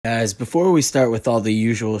Guys, before we start with all the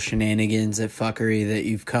usual shenanigans and fuckery that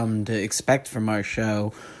you've come to expect from our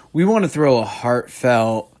show, we want to throw a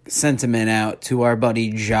heartfelt sentiment out to our buddy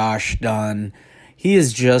Josh Dunn. He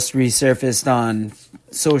has just resurfaced on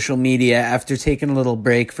social media after taking a little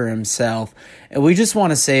break for himself, and we just want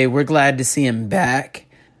to say we're glad to see him back.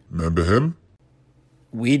 Remember him?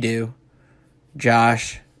 We do.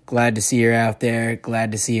 Josh, glad to see you're out there.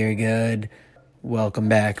 Glad to see you're good. Welcome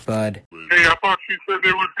back, bud. Hey, I thought you said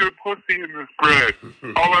there was good pussy in this bread.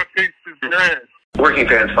 All I taste is grass. Working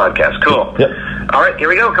Fans Podcast. Cool. Yep. All right, here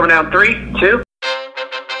we go. Coming down 3, 2.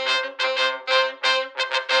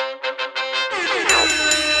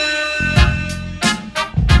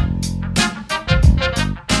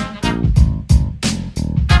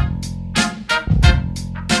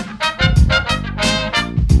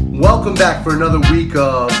 Welcome back for another week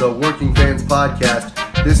of the Working Fans Podcast.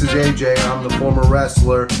 This is AJ. I'm the former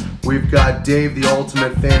wrestler. We've got Dave, the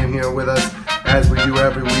ultimate fan, here with us, as we do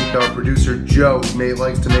every week. Our producer, Joe,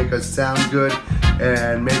 likes to make us sound good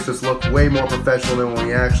and makes us look way more professional than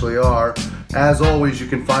we actually are. As always, you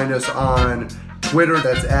can find us on Twitter,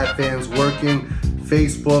 that's @FansWorking,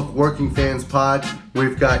 Facebook, Working Fans Pod.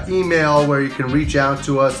 We've got email where you can reach out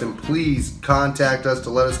to us, and please contact us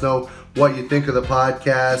to let us know what you think of the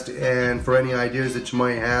podcast and for any ideas that you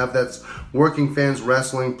might have. That's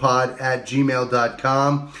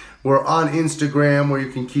workingfanswrestlingpod@gmail.com. We're on Instagram where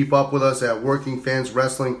you can keep up with us at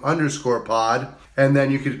workingfanswrestling_pod. And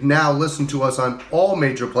then you can now listen to us on all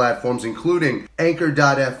major platforms, including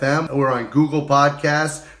Anchor.fm. We're on Google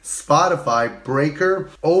Podcasts, Spotify,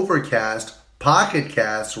 Breaker, Overcast, Pocket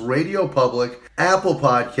Casts, Radio Public, Apple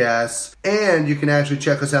Podcasts, and you can actually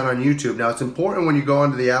check us out on YouTube. Now, it's important when you go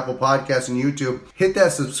onto the Apple Podcasts and YouTube, hit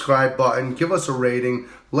that subscribe button, give us a rating,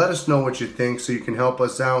 let us know what you think so you can help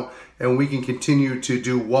us out, and we can continue to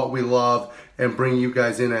do what we love and bring you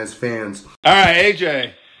guys in as fans. All right,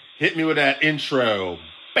 AJ, hit me with that intro,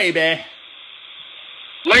 baby.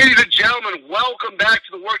 Ladies and gentlemen, welcome back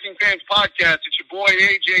to the Working Fans Podcast. It's your boy,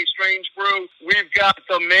 AJ Strange Brew. We've got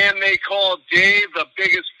the man they call Dave, the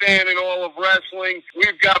biggest fan in all of wrestling.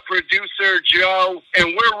 We've got producer Joe, and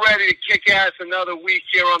we're ready to kick ass another week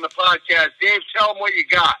here on the podcast. Dave, tell them what you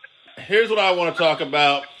got. Here's what I want to talk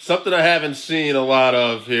about, something I haven't seen a lot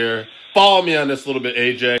of here. Follow me on this a little bit,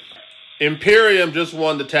 AJ. Imperium just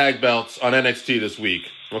won the tag belts on NXT this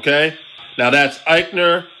week, okay? Now that's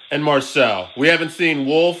Eichner and Marcel. We haven't seen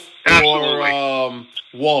Wolf or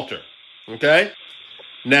Walter, okay?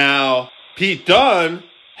 Now, Pete Dunne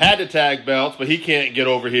had the tag belts, but he can't get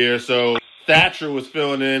over here, so Thatcher was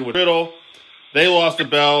filling in with Riddle. They lost the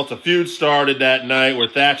belts. A feud started that night where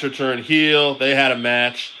Thatcher turned heel. They had a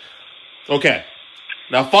match. Okay,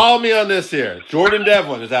 now follow me on this here. Jordan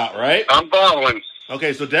Devlin is out, right? I'm following.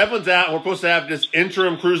 Okay, so Devlin's out, and we're supposed to have this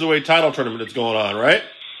interim cruiserweight title tournament that's going on, right?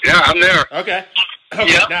 Yeah, I'm there. Okay.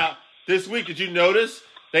 Yep. Now, this week, did you notice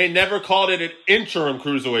they never called it an interim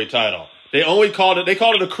cruiserweight title? They called it a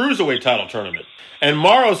cruiserweight title tournament. And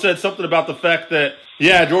Morrow said something about the fact that,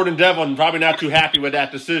 yeah, Jordan Devlin probably not too happy with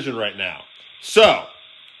that decision right now. So,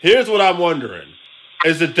 here's what I'm wondering.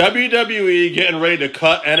 Is the WWE getting ready to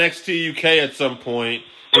cut NXT UK at some point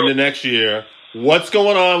in the next year? What's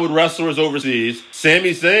going on with wrestlers overseas?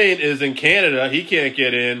 Sami Zayn is in Canada. He can't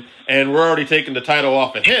get in, and we're already taking the title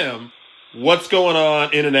off of him. What's going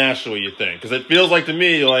on internationally, you think? Because it feels like to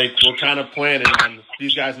me like we're kind of planning on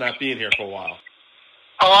these guys not being here for a while.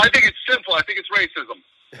 Oh, I think it's simple. I think it's racism.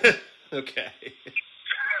 Okay.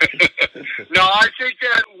 No, I think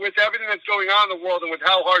that with everything that's going on in the world and with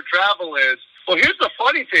how hard travel is, well, here's the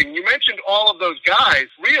funny thing. You mentioned all of those guys.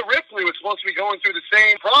 Rhea Ripley was supposed to be going through the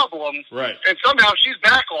same problems, Right. And somehow she's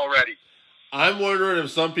back already. I'm wondering if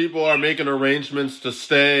some people are making arrangements to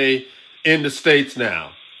stay in the States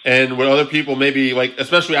now. And with other people, maybe, like,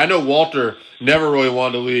 especially, I know Walter never really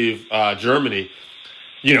wanted to leave Germany.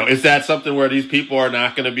 You know, is that something where these people are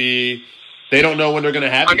not going to be, they don't know when they're going to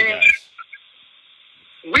have these guys?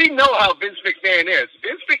 We know how Vince McMahon is.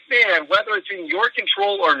 Vince McMahon, whether it's in your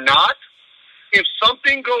control or not, if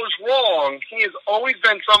something goes wrong, he has always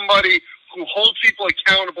been somebody who holds people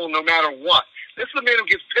accountable no matter what. This is a man who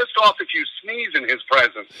gets pissed off if you sneeze in his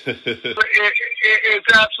presence.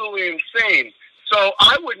 It's absolutely insane. So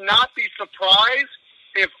I would not be surprised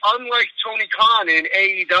if, unlike Tony Khan in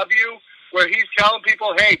AEW, where he's telling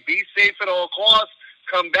people, hey, be safe at all costs,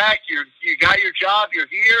 come back, you got your job, you're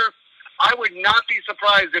here, I would not be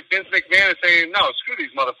surprised if Vince McMahon is saying, no, screw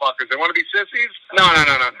these motherfuckers. They want to be sissies? No.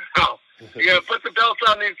 You got to put the belts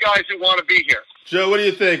on these guys who want to be here. Joe, what do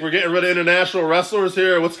you think? We're getting rid of international wrestlers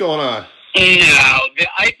here? What's going on? No,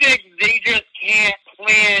 I think they just can't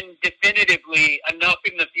plan definitively definitively enough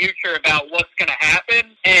in the future about what's going to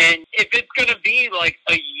happen. And if it's going to be like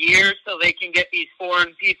a year so they can get these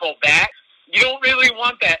foreign people back, you don't really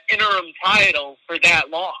want that interim title for that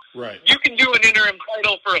long. Right. You can do an interim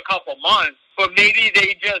title for a couple months, but maybe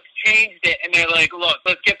they just changed it and they're like, look,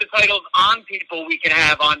 let's get the titles on people we can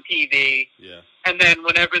have on TV. Yeah. And then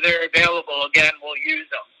whenever they're available again, we'll use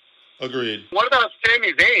them. Agreed. What about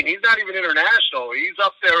Sami Zayn? He's not even international. He's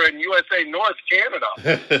up there in USA North, Canada.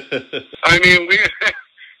 I mean,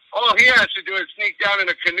 all he has to do is sneak down in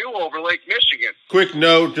a canoe over Lake Michigan. Quick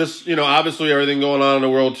note, just, obviously everything going on in the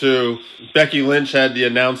world, too. Becky Lynch had the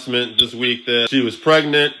announcement this week that she was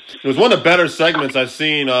pregnant. It was one of the better segments I've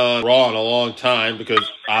seen on Raw in a long time because,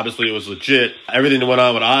 obviously, it was legit. Everything that went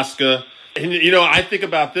on with Asuka. And, I think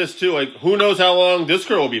about this, too. Like, who knows how long this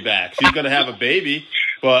girl will be back? She's going to have a baby,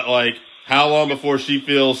 but, like, how long before she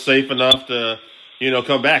feels safe enough to,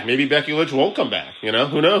 come back? Maybe Becky Lynch won't come back,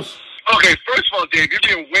 Who knows? Okay, first of all, Dave, you're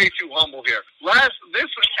being way too humble here. This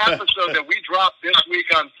episode that we dropped this week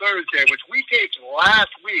on Thursday, which we taped last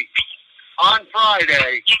week on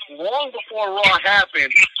Friday, long before Raw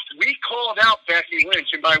happened, we called out Becky Lynch,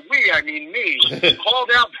 and by we, I mean me, called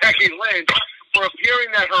out Becky Lynch for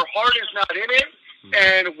appearing that her heart is not in it,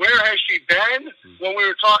 and where has she been when we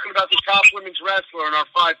were talking about the top women's wrestler in our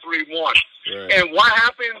 5-3-1. Right. And what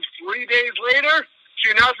happens 3 days later? She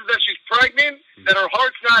announces that she's pregnant, that her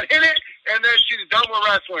heart's not in it, and that she's done with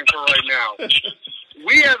wrestling for right now.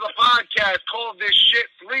 We as a podcast called this shit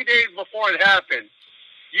 3 days before it happened.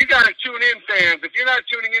 You got to tune in, fans. If you're not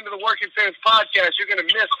tuning into the Working Fans podcast, you're going to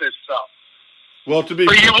miss this stuff. Well, but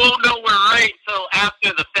you won't know we're right till after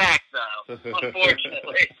the fact, though,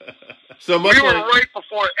 unfortunately. We were right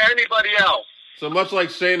before anybody else. So much like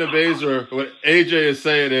Shayna Baszler, what AJ is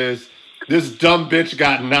saying is, this dumb bitch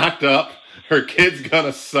got knocked up, her kid's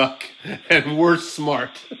gonna suck, and we're smart.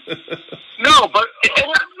 But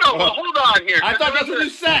hold on here. I thought that's what you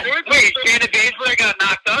said. Wait, Shayna Baszler got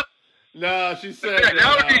knocked up? No, she said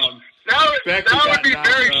that would be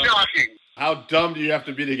very shocking. How dumb do you have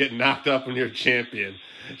to be to get knocked up when you're a champion?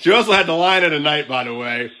 She also had the line of the night, by the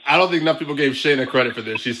way. I don't think enough people gave Shayna credit for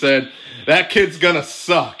this. She said, that kid's gonna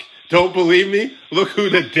suck. Don't believe me? Look who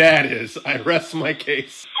the dad is. I rest my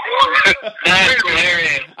case. That's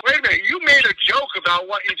hilarious. Wait a minute. You made a joke about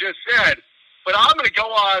what you just said, but I'm going to go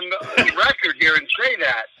on record here and say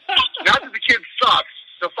that. Not that the kid sucks.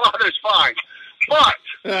 The father's fine.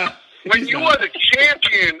 But when you are the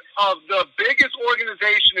champion of the biggest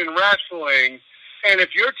organization in wrestling, and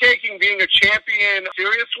if you're taking being a champion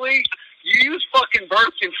seriously, you use fucking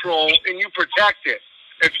birth control and you protect it.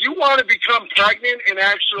 If you want to become pregnant and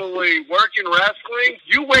actually work in wrestling,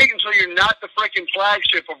 you wait until you're not the freaking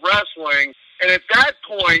flagship of wrestling, and at that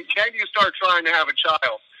point, then you start trying to have a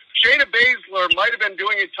child. Shayna Baszler might have been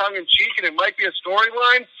doing it tongue-in-cheek, and it might be a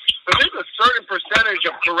storyline, but there's a certain percentage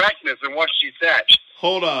of correctness in what she said.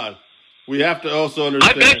 Hold on. We have to also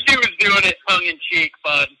understand. I bet she was doing it tongue-in-cheek,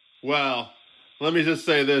 bud. Well, let me just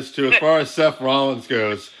say this, too. As far as Seth Rollins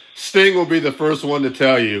goes, Sting will be the first one to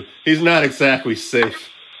tell you he's not exactly safe.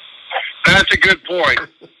 That's a good point.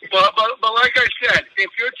 But like I said,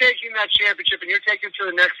 if you're taking that championship and you're taking it to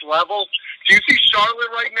the next level, do you see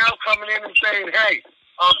Charlotte right now coming in and saying, hey,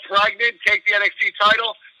 I'm pregnant, take the NXT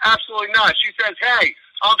title? Absolutely not. She says, hey,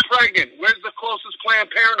 I'm pregnant. Where's the closest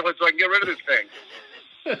Planned Parenthood so I can get rid of this thing?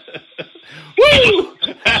 Woo!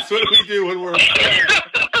 That's what we do when we're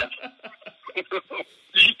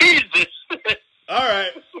Jesus. All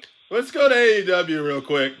right. Let's go to AEW real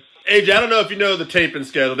quick. AJ, I don't know if you know the taping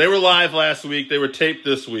schedule. They were live last week. They were taped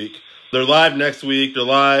this week. They're live next week. They're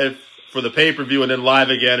live for the pay-per-view and then live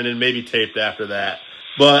again and then maybe taped after that.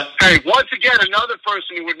 But hey, once again, another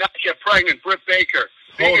person who would not get pregnant, Britt Baker.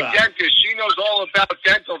 Being a dentist, she knows all about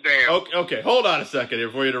dental dams. Okay, hold on a second here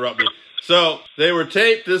before you interrupt me. So, they were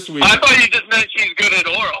taped this week. I thought you just meant she's good at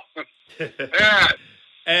oral. Yeah.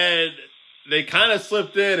 And they kind of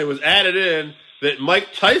slipped in. It was added in that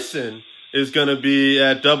Mike Tyson is going to be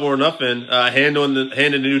at Double or Nothing, handing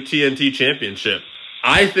the new TNT Championship.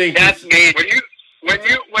 I think that's me. When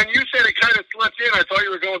you said it kind of slipped in, I thought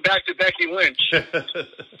you were going back to Becky Lynch.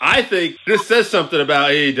 I think this says something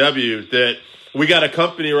about AEW that we got a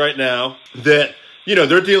company right now that,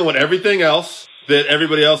 they're dealing with everything else that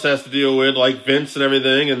everybody else has to deal with, like Vince and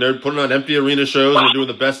everything, and they're putting on empty arena shows and they're doing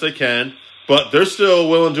the best they can. But they're still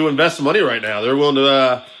willing to invest money right now. They're willing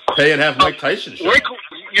to pay and have Mike Tyson show.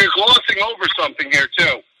 You're glossing over something here,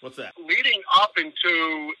 too. What's that? Leading up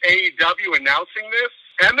into AEW announcing this,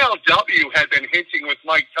 MLW had been hinting with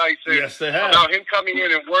Mike Tyson yes, they have. about him coming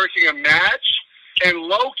in and working a match. And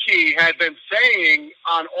low-key had been saying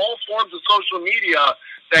on all forms of social media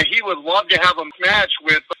that he would love to have a match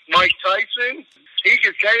with Mike Tyson. He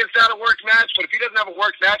could say it's not a work match, but if he doesn't have a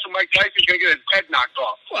work match with Mike Tyson, he's going to get his head knocked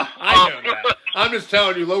off. Well, I know that. I'm just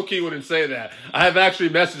telling you, low-key wouldn't say that. I have actually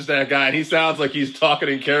messaged that guy, and he sounds like he's talking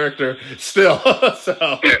in character still.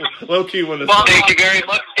 So, low-key wouldn't Well, say thank you very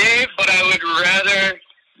much, Dave, but I would rather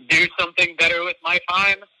do something better with my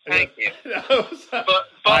time. Thank you. But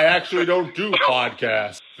I actually don't do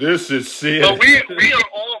podcasts. This is CNN. But we are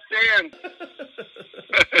all fans.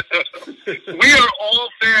 We are all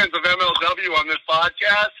fans of MLW on this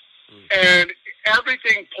podcast, and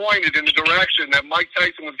everything pointed in the direction that Mike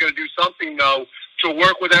Tyson was going to do something, though, to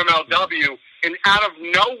work with MLW, and out of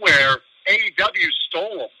nowhere, AEW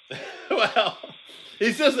stole him. Well,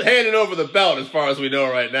 he's just handing over the belt as far as we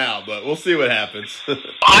know right now, but we'll see what happens.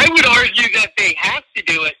 I would argue that they have to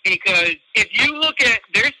do it because if you look at,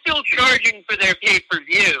 they're still charging for their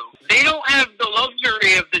pay-per-view. They don't have the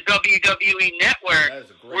luxury of the WWE Network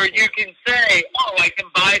where you can say, oh, I can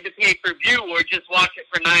buy the pay-per-view or just watch it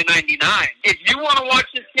for $9.99. If you want to watch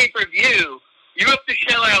this pay-per-view, you have to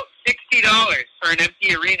shell out $60 for an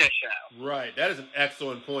empty arena show. Right, that is an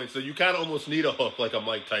excellent point. So you kind of almost need a hook like a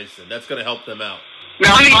Mike Tyson. That's going to help them out.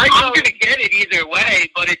 Now, I mean, I'm going to get it either way,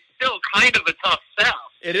 but it's still kind of a tough sell.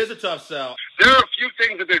 It is a tough sell. there are a few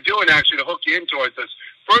things that they're doing actually to hook you in towards this.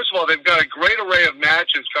 First of all, they've got a great array of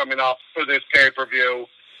matches coming up for this pay-per-view.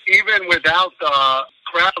 Even without the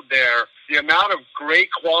crowd there, the amount of great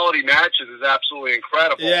quality matches is absolutely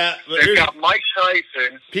incredible. Yeah, they've got Mike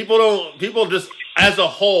Tyson. People just, as a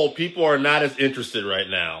whole, people are not as interested right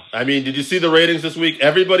now. I mean, did you see the ratings this week?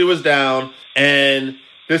 Everybody was down, and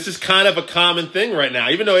this is kind of a common thing right now.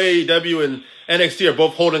 Even though AEW and NXT are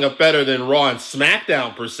both holding up better than Raw and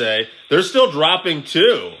SmackDown per se, they're still dropping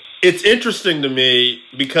too. It's interesting to me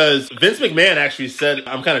because Vince McMahon actually said,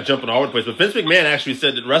 I'm kind of jumping all over the place, but Vince McMahon actually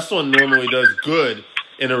said that wrestling normally does good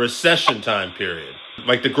in a recession time period.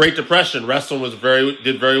 Like the Great Depression, wrestling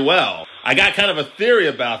did very well. I got kind of a theory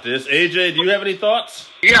about this. AJ, do you have any thoughts?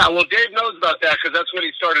 Yeah, well, Dave knows about that because that's when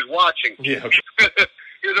he started watching. Yeah. Okay.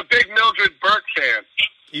 He was a big Mildred Burke fan.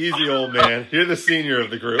 Easy, old man. You're the senior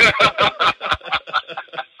of the group.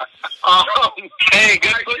 Hey,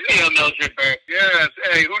 good pussy on Mildred Burke. Yes.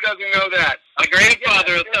 Hey, who doesn't know that? My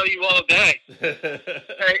grandfather will tell you all day.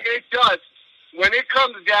 Hey, it does. When it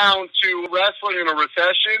comes down to wrestling in a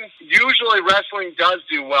recession, usually wrestling does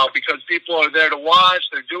do well because people are there to watch.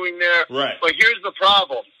 They're doing there. Right. But here's the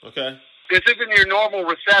problem. Okay. This isn't your normal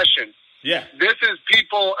recession. Yeah. This is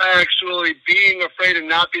people actually being afraid and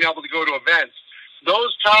not being able to go to events.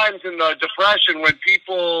 Those times in the Depression when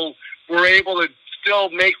people were able to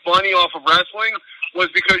still make money off of wrestling was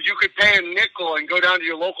because you could pay a nickel and go down to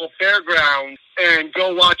your local fairground and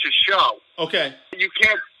go watch a show. Okay. You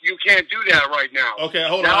can't do that right now. Okay,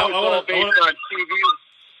 hold now on. It's all based on TV.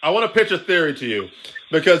 I want to pitch a theory to you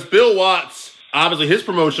because Bill Watts, obviously his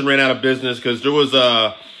promotion ran out of business because there was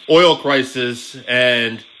a oil crisis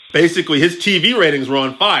and basically his TV ratings were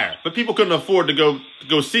on fire, but people couldn't afford to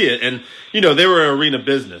go see it. And, they were an arena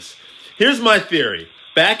business. Here's my theory.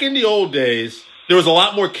 Back in the old days, there was a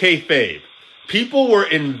lot more kayfabe. People were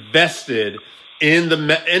invested in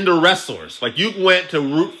the wrestlers. Like you went to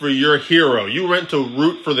root for your hero. You went to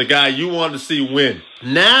root for the guy you wanted to see win.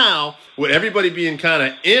 Now, with everybody being kind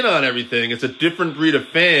of in on everything, it's a different breed of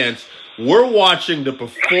fans. We're watching the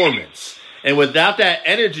performance. And without that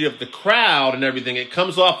energy of the crowd and everything, it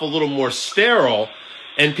comes off a little more sterile,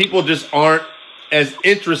 and people just aren't as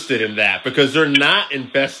interested in that because they're not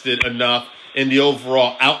invested enough in the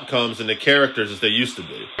overall outcomes and the characters as they used to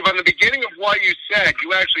be. From the beginning of what you said,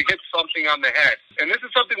 you actually hit something on the head. And this is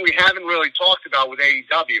something we haven't really talked about with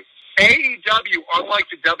AEW. AEW, unlike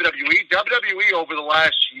the WWE over the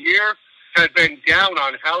last year has been down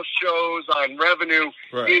on house shows, on revenue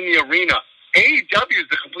in the arena. AEW is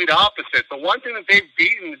the complete opposite. The one thing that they've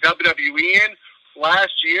beaten the WWE in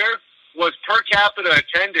last year was per capita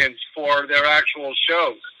attendance for their actual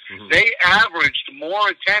shows. Mm-hmm. They averaged more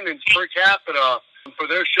attendance per capita for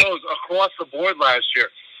their shows across the board last year.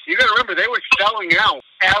 You got to remember, they were selling out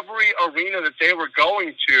every arena that they were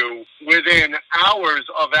going to within hours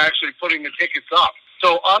of actually putting the tickets up.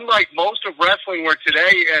 So unlike most of wrestling where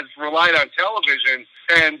today has relied on television,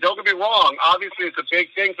 and don't get me wrong, obviously it's a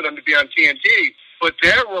big thing for them to be on TNT, but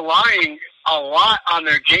they're relying a lot on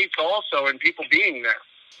their gates also and people being there.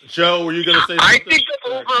 Joe, were you going to say something? I think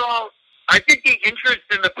overall, I think the interest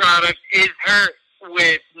in the product is hurt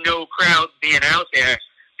with no crowd being out there.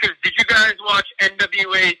 Because did you guys watch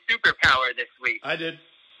NWA Superpower this week? I did.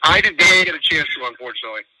 I didn't get a chance to,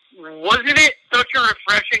 unfortunately. Wasn't it such a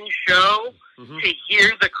refreshing show to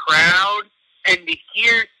hear the crowd and to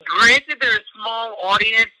hear, granted they're a small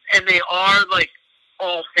audience and they are like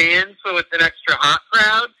all fans, so it's an extra hot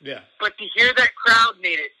crowd. Yeah. But to hear that crowd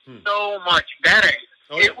made it so much better.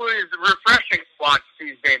 Oh, yeah. It was refreshing to watch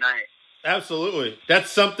Tuesday night. Absolutely.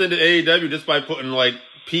 That's something that AEW, just by putting like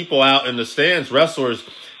people out in the stands, wrestlers,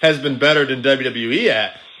 has been better than WWE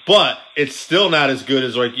at. But it's still not as good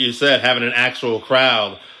as, like you said, having an actual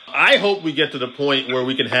crowd. I hope we get to the point where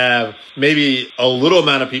we can have maybe a little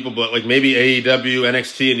amount of people, but like maybe AEW,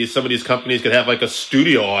 NXT, and some of these companies could have like a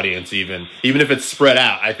studio audience even if it's spread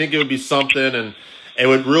out. I think it would be something, and it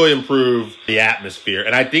would really improve the atmosphere.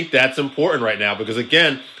 And I think that's important right now because,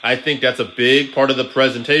 again, I think that's a big part of the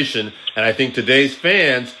presentation. And I think today's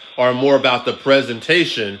fans are more about the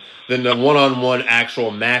presentation than the one-on-one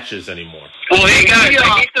actual matches anymore. Well, hey guys,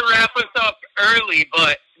 I hate to wrap us up early,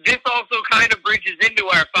 but this also kind of bridges into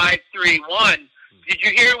our 5-3-1. Did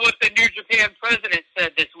you hear what the New Japan president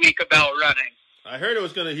said this week about running? I heard it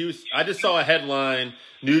was going to. I just saw a headline: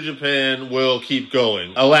 New Japan will keep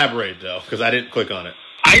going. Elaborate though, because I didn't click on it.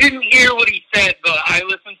 I didn't hear what he said, but I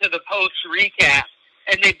listened to the post recap,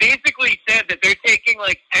 and they basically said that they're taking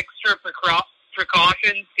like extra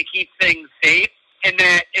precautions to keep things safe, and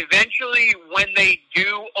that eventually, when they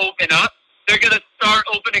do open up, they're going to start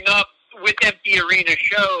opening up with empty arena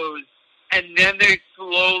shows, and then they're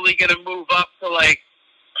slowly going to move up to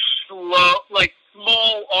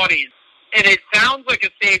small audience. And it sounds like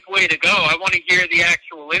a safe way to go. I want to hear the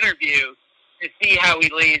actual interview to see how he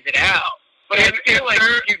lays it out. But I feel like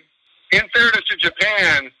in fairness to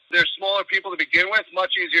Japan, they're smaller people to begin with.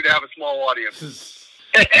 Much easier to have a small audience.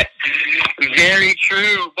 Very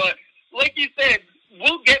true. But like you said,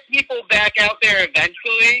 we'll get people back out there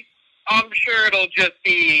eventually. I'm sure it'll just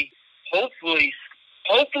be hopefully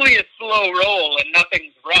a slow roll and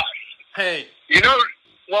nothing's rushed. Hey,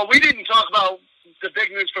 well, we didn't talk about the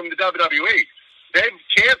big news from the WWE. They've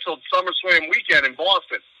canceled SummerSlam weekend in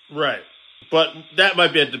Boston. Right. But that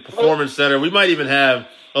might be at the Performance Center. We might even have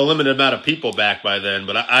a limited amount of people back by then,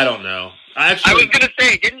 but I don't know. I was going to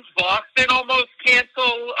say, didn't Boston almost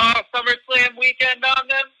cancel SummerSlam weekend on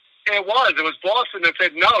them? It was Boston that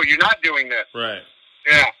said, no, you're not doing this. Right.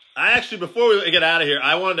 Yeah. I actually, before we get out of here,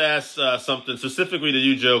 I wanted to ask something specifically to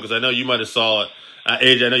you, Joe, because I know you might have saw it.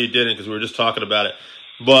 AJ, I know you didn't because we were just talking about it.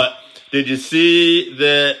 But did you see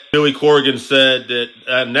that Billy Corgan said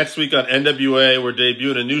that next week on NWA we're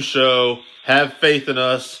debuting a new show, Have Faith in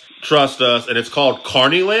Us, Trust Us, and it's called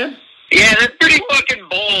Carneyland? Yeah, that's pretty fucking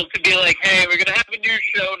bold to be like, hey, we're going to have a new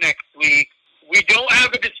show next week. We don't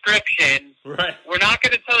have a description. Right. We're not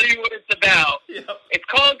going to tell you what it's about. Yep. It's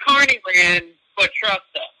called Carneyland, but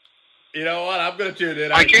trust us. You know what? I'm going to tune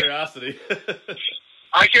in out of curiosity.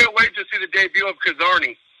 I can't wait to see the debut of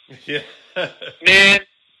Kazarni. Yeah. Man,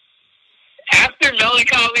 after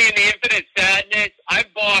Melancholy and the Infinite Sadness, I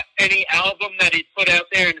bought any album that he's put out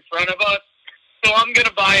there in front of us, so I'm going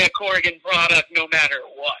to buy a Corgan product no matter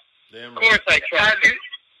what. Damn right. Of course I trust him.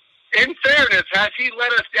 In fairness, has he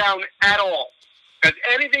let us down at all? Has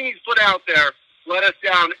anything he's put out there let us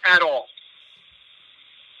down at all?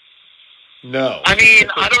 No. I mean,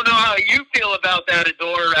 I don't know how you feel about that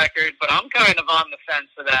Adora record, but I'm kind of on the fence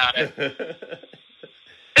about it.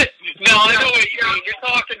 No, I know what you mean. You're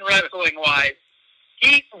talking wrestling-wise.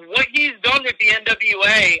 What he's done with the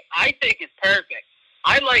NWA, I think is perfect.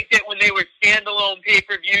 I liked it when they were standalone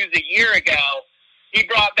pay-per-views a year ago. He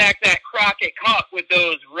brought back that Crockett Cup with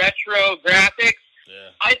those retro graphics.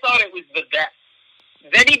 Yeah. I thought it was the best.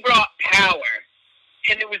 Then he brought Power,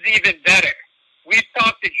 and it was even better. We've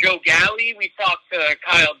talked to Joe Galley. We've talked to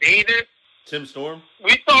Kyle Davis. Tim Storm.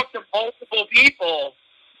 We've talked to multiple people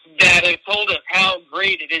that have told us how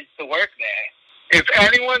great it is to work there. If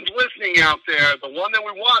anyone's listening out there, the one that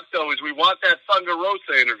we want, though, is we want that Thunder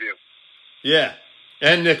Rosa interview. Yeah.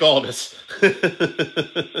 And Nick Aldis. But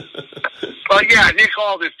yeah, Nick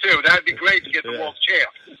Aldis, too. That'd be great to get the world champ.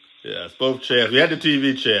 Yes, both champs. We had the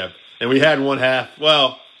TV champ, and we had one half.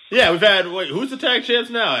 Well, yeah, we've had... Wait, who's the tag champs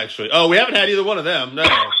now, actually? Oh, we haven't had either one of them. No.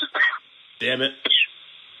 Damn it.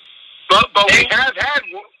 But we have had...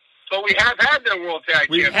 But we have had their world tag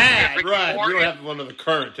champions. We've had, right. We don't have one of the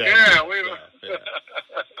current tag champions. Yeah.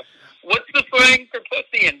 What's the slang for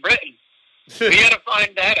pussy in Britain? We gotta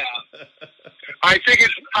find that out. I think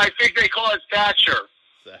they call it Thatcher.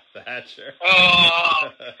 Thatcher.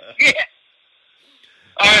 Oh, yeah.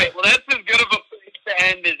 All right, well, that's as good of a place to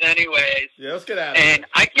end as anyways. Yeah, let's get out of here. And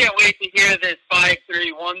I can't wait to hear this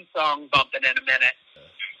 5-3-1 song bumping in a minute.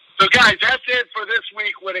 So, guys, that's it for this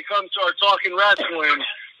week when it comes to our Talking Wrestling.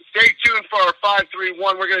 Stay tuned for our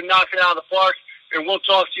 5-3-1. We're going to knock it out of the park. and we'll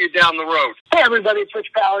talk to you down the road. Hey everybody, it's Rich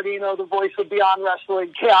Palladino, the voice of Beyond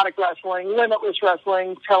Wrestling, Chaotic Wrestling, Limitless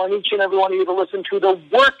Wrestling, telling each and every one of you to listen to the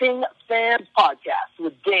Working Fans Podcast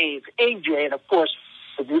with Dave, AJ, and of course,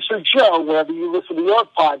 producer Joe, wherever you listen to your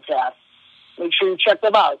podcast. Make sure you check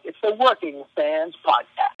them out. It's the Working Fans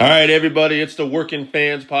Podcast. All right, everybody, it's the Working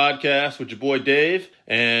Fans Podcast with your boy Dave,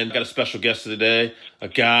 and got a special guest today, a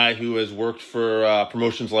guy who has worked for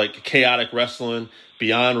promotions like Chaotic Wrestling,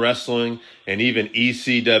 Beyond Wrestling, and even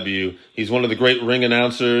ECW. He's one of the great ring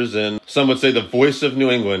announcers, and some would say the voice of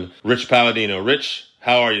New England, Rich Palladino. Rich,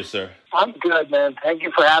 how are you, sir? I'm good, man. Thank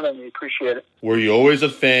you for having me. Appreciate it. Were you always a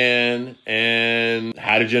fan, and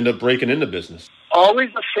how did you end up breaking into business? Always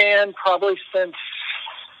a fan, probably since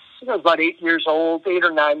I was about 8 years old, 8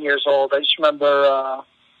 or 9 years old. I just remember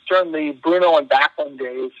during the Bruno and Backlund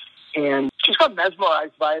days, and just got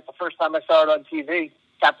mesmerized by it the first time I saw it on TV.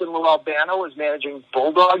 Captain Lou Albano was managing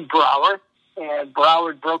Bulldog Brower, and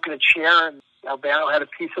Brower had broken a chair, and Albano had a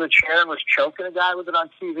piece of the chair and was choking a guy with it on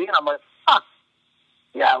TV, and I'm like,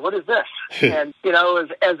 yeah, what is this? And, you know,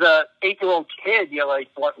 as a 8-year-old kid, you're like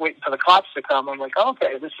waiting for the cops to come. I'm like, oh,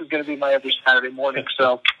 okay, this is going to be my every Saturday morning.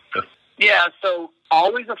 So, yeah, so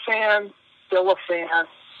always a fan, still a fan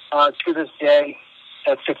to this day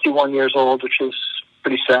at 51 years old, which is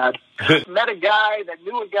pretty sad. Met a guy that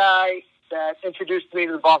knew a guy that introduced me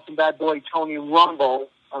to the Boston Bad Boy, Tony Rumble.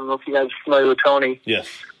 I don't know if you guys are familiar with Tony. Yes.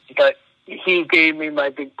 But he gave me my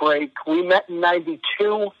big break. We met in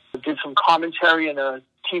 92, did some commentary in a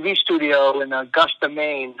TV studio in Augusta,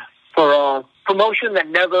 Maine for a promotion that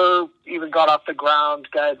never even got off the ground.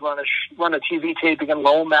 Guys run a TV taping in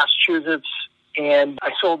Lowell, Massachusetts, and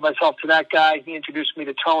I sold myself to that guy. He introduced me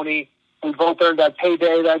to Tony. We both earned our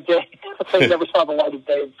payday that day. I never saw the light of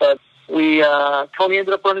day, but Tony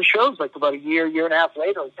ended up running shows like about a year and a half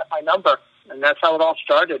later. He got my number, and that's how it all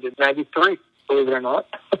started in 93. Believe it or not.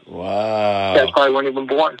 Wow. That's probably weren't even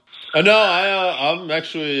born. No, I'm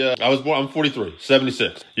actually, I was born, I'm 43,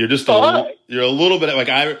 76. You're just you're a little bit like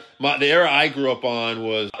the era I grew up on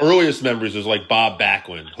was, earliest memories was like Bob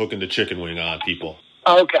Backlund hooking the chicken wing on people.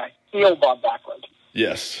 Okay. The old Bob Backlund.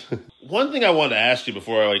 Yes. One thing I wanted to ask you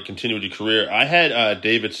before I continue with your career, I had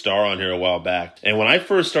David Starr on here a while back, and when I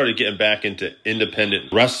first started getting back into independent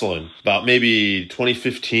wrestling, about maybe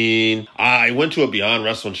 2015, I went to a Beyond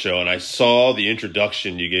Wrestling show, and I saw the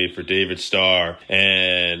introduction you gave for David Starr,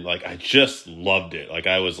 and like I just loved it. Like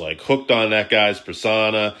I was like hooked on that guy's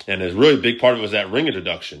persona, and a really big part of it was that ring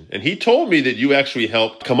introduction. And he told me that you actually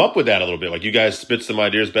helped come up with that a little bit. Like you guys spit some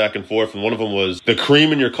ideas back and forth, and one of them was the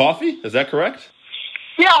cream in your coffee. Is that correct?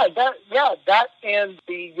 Yeah, that and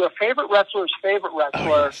your favorite wrestler's favorite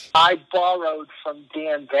wrestler, yes. I borrowed from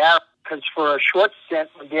Dan Barry, because for a short stint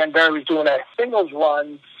when Dan Barry was doing a singles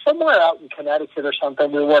run somewhere out in Connecticut or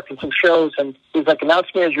something, we were working some shows, and he was like, announce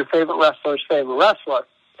me as your favorite wrestler's favorite wrestler.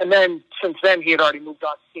 And then, since then, he had already moved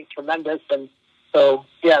on to Team Tremendous, and so,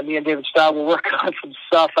 yeah, me and David Starr were working on some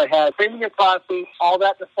stuff. I had cream in your coffee, all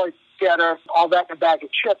that in a slice together, all that in a bag of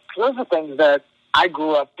chips. Those are things that I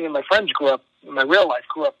grew up, me and my friends grew up, in my real life,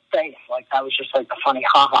 grew up saying. Like, that was just like the funny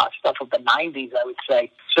ha-ha stuff of the 90s, I would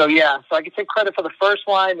say. So, yeah, so I can take credit for the first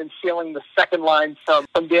line and stealing the second line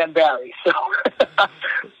from Dan Barry. So,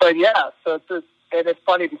 but yeah, so and it's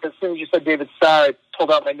funny because as soon as you said David Starr, I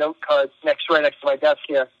pulled out my note cards right next to my desk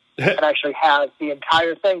here and actually have the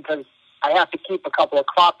entire thing because I have to keep a couple of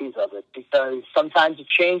copies of it because sometimes it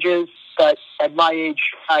changes, but at my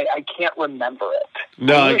age, I can't remember it.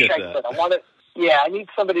 No, I get that. I want it. Yeah, I need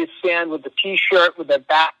somebody to stand with the T-shirt with their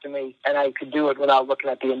back to me, and I could do it without looking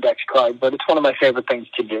at the index card. But it's one of my favorite things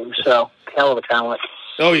to do. So, hell of a talent.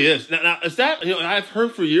 Oh, yes. Now, is that, I've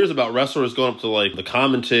heard for years about wrestlers going up to like the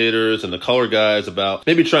commentators and the color guys about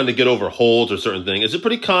maybe trying to get over holds or certain things. Is it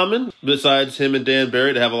pretty common, besides him and Dan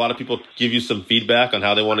Barry, to have a lot of people give you some feedback on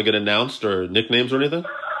how they want to get announced or nicknames or anything?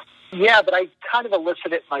 Yeah, but I kind of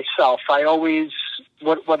elicit it myself. I always,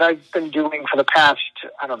 what I've been doing for the past,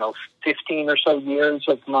 15 or so years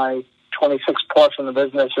of my 26 plus in the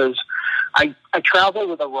business is I travel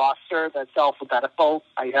with a roster that's alphabetical.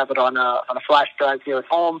 I have it on a flash drive here at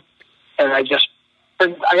home, and I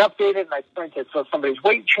update it and I print it. So if somebody's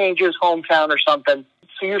weight changes, hometown or something.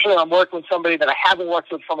 So usually I'm working with somebody that I haven't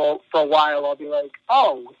worked with for a while. I'll be like,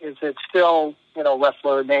 oh, is it still,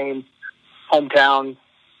 wrestler name, hometown,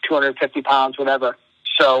 250 pounds, whatever.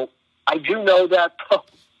 So I do know that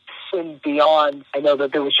and beyond. I know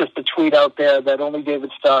that there was just a tweet out there that only David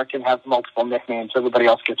Starr can have multiple nicknames. Everybody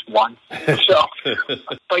else gets one. So,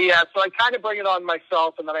 but yeah, so I kind of bring it on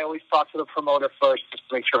myself, and then I always talk to the promoter first just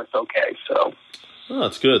to make sure it's okay. So, oh,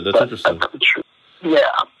 that's good. That's interesting. Yeah.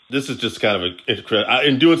 This is just kind of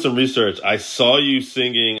in doing some research, I saw you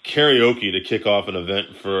singing karaoke to kick off an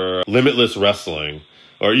event for Limitless Wrestling.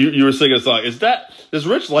 Or you were singing a song. Does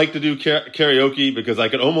Rich like to do karaoke? Because I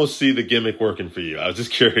could almost see the gimmick working for you. I was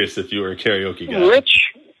just curious if you were a karaoke guy.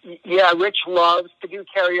 Rich loves to do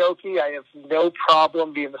karaoke. I have no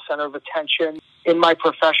problem being the center of attention. In my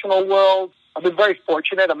professional world, I've been very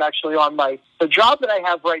fortunate. I'm actually on the job that I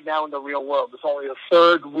have right now in the real world is only the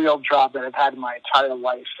third real job that I've had in my entire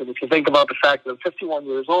life. And if you think about the fact that I'm 51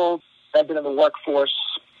 years old, I've been in the workforce,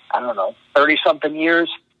 30-something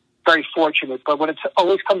years, very fortunate. But when it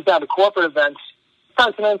always comes down to corporate events,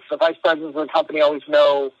 presidents, the vice presidents of the company always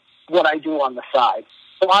know what I do on the side.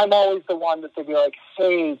 So I'm always the one that they'd be like,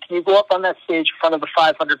 hey, can you go up on that stage in front of the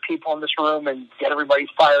 500 people in this room and get everybody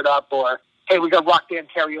fired up? Or, hey, we got rock band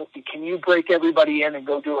karaoke. Can you break everybody in and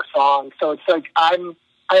go do a song? So it's like I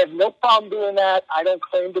have no problem doing that. I don't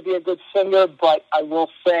claim to be a good singer, but I will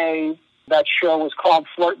say that show was called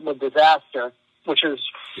Flirting with Disaster, which is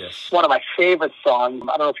one of my favorite songs.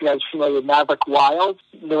 I don't know if you guys are familiar with Maverick Wild,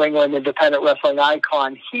 New England independent wrestling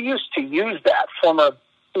icon. He used to use that,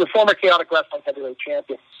 the former Chaotic Wrestling Heavyweight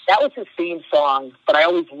Champion. That was his theme song, but I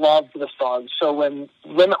always loved the song. So when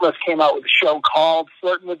Limitless came out with a show called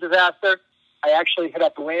Flirting with Disaster, I actually hit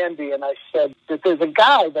up Randy and I said that there's a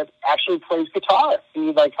guy that actually plays guitar.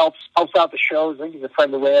 He helps out the shows. I think he's a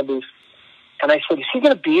friend of Randy's. And I said, is he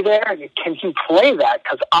going to be there? Can he play that?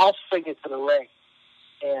 Because I'll sing it to the ring.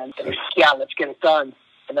 And he said, yeah, let's get it done.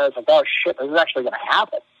 And I was like, oh, shit, this is actually going to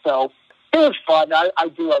happen. So it was fun. I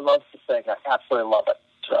love to sing. I absolutely love it.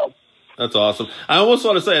 So that's awesome. I almost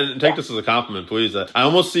want to say, and take this as a compliment, please. I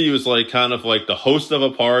almost see you as kind of the host of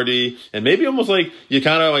a party, and maybe almost you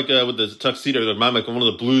kind of with the tuxedo, remind me like one of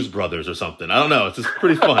the Blues Brothers or something. I don't know. It's just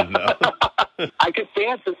pretty fun, though. I could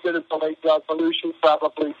dance as good as the late John Belushi,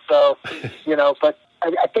 probably. So, but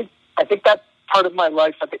I think that's part of my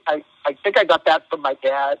life. I think I got that from my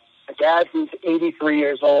dad. My dad, who's 83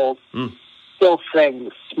 years old, still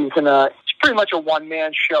sings. He's pretty much a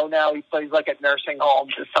one-man show now. He plays at nursing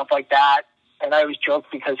homes and stuff like that. And I always joke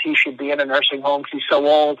because he should be in a nursing home because he's so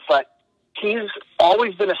old. But he's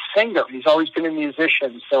always been a singer. He's always been a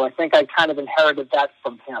musician. So I think I kind of inherited that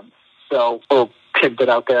from him. So a little tidbit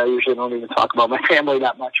out there. I usually don't even talk about my family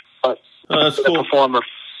that much. But that's I've been a performer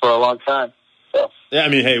for a long time. So. Yeah, I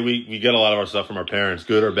mean, hey, we get a lot of our stuff from our parents,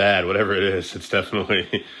 good or bad, whatever it is. It's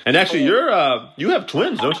definitely. And actually, you have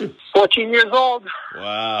twins, don't you? 14 years old.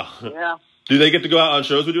 Wow. Yeah. Do they get to go out on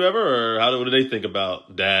shows with you ever, or what do they think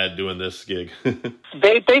about Dad doing this gig?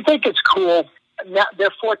 They think it's cool. Now, they're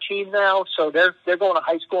 14 now, so they're going to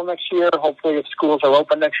high school next year. Hopefully, if schools are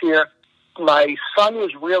open next year. My son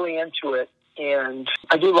was really into it, and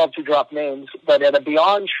I do love to drop names. But at a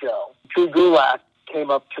Beyond show, Drew Gulak came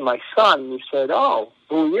up to my son and he said, "Oh,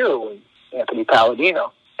 who are you?" And Anthony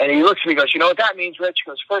Palladino. And he looks at me and goes, "You know what that means, Rich?" He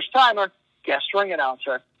goes, "First timer, guest ring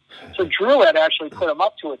announcer." So Drew had actually put him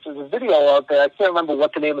up to it. There's a video out there. I can't remember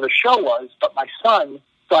what the name of the show was, but my son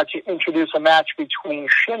thought to introduce a match between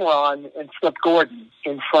Shinron and Flip Gordon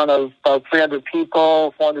in front of about 300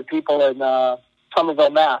 people, 400 people in Somerville,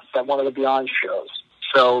 Mass. at one of the Beyond shows.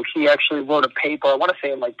 So he actually wrote a paper, I want to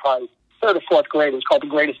say in probably third or fourth grade. It was called The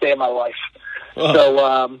Greatest Day of My Life. Oh.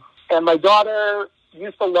 So, and my daughter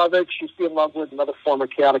used to love it. She used to be in love with another former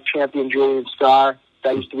Chaotic champion, Julian Starr.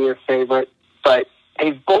 That used to be her favorite. But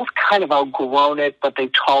they've both kind of outgrown it, but they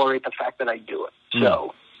tolerate the fact that I do it.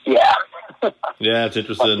 So, yeah. Yeah, it's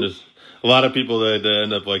interesting. There's a lot of people that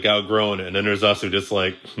end up outgrowing it, and then there's us who just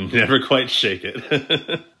never quite shake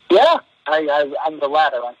it. Yeah. I'm the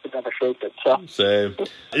latter. I could never shake it. So. Same.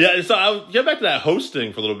 Yeah, so I'll get back to that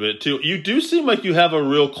hosting for a little bit, too. You do seem like you have a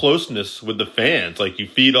real closeness with the fans. You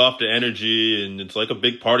feed off the energy, and it's a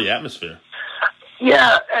big party atmosphere.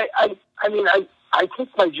 Yeah, I mean, I take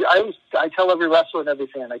I tell every wrestler and every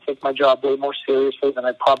fan, I take my job way more seriously than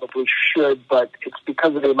I probably should, but it's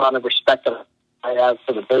because of the amount of respect that I have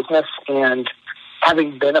for the business. And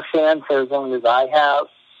having been a fan for as long as I have,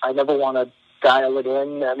 I never want to dial it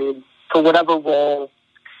in. I mean, for whatever role,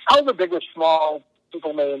 however big or small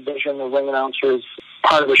people may envision the ring announcer as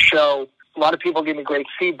part of the show, a lot of people give me great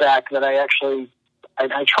feedback that I try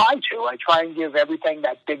to. I try and give everything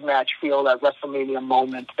that big match feel, that WrestleMania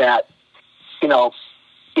moment that,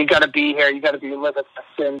 you got to be here, you got to be living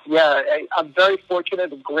this. And yeah, I'm very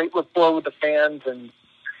fortunate, a great rapport with the fans and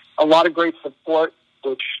a lot of great support,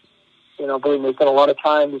 which, believe me, there's been a lot of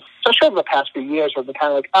times, especially over the past few years, where they're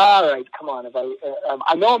kind of all right, come on.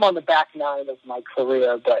 I know I'm on the back nine of my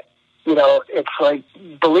career, but, it's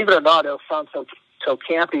believe it or not, it'll sound so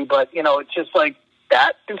campy, but, it's just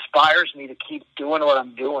that inspires me to keep doing what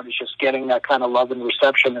I'm doing. It's just getting that kind of love and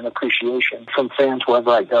reception and appreciation from fans wherever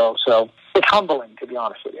I go. So it's humbling, to be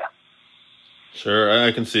honest with you. Sure,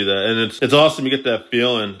 I can see that. And it's awesome you get that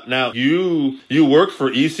feeling. Now, you worked for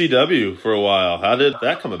ECW for a while. How did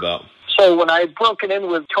that come about? So when I had broken in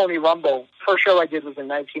with Tony Rumble, first show I did was in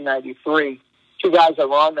 1993. Two guys that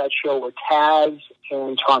were on that show were Taz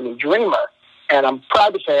and Tommy Dreamer. And I'm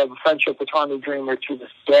proud to say I have a friendship with Tommy Dreamer to this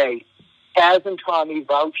day. Taz and Tommy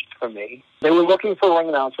vouched for me. They were looking for a ring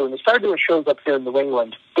announcer, and they started doing shows up here in New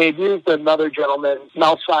England. They'd used another gentleman,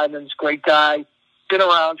 Mel Simons, great guy, been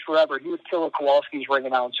around forever. He was Killer Kowalski's ring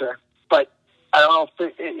announcer. But I don't know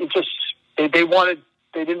if they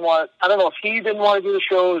didn't want, I don't know if he didn't want to do the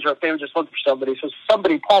shows or if they were just looking for somebody. So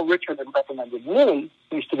somebody, Paul Richard, had recommended me.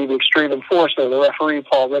 He used to be the Extreme Enforcer, the referee,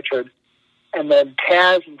 Paul Richard. And then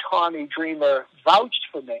Taz and Tommy Dreamer vouched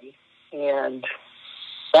for me, and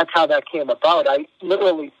that's how that came about. I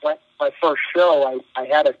literally went my first show. I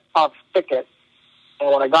had a top ticket,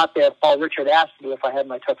 and when I got there, Paul Richard asked me if I had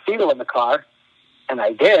my tuxedo in the car, and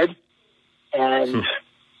I did, and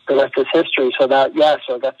the rest is history. So I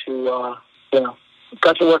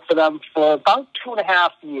got to work for them for about 2.5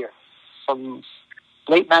 years, from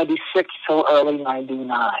late '96 till early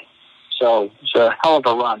 '99. So it's a hell of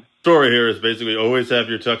a run. Story here is basically always have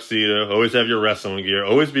your tuxedo, always have your wrestling gear,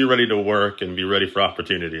 always be ready to work and be ready for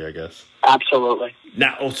opportunity, I guess. Absolutely.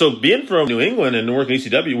 Now, so being from New England and working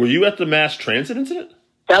ECW, were you at the mass transit incident?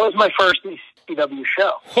 That was my first ECW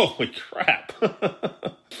show. Holy crap.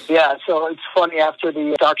 Yeah, so it's funny, after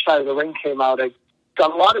the Dark Side of the Ring came out, I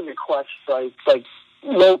got a lot of requests, like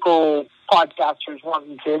local podcasters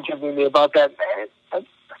wanting to interview me about that.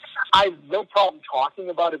 I have no problem talking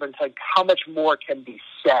about it, but it's like, how much more can be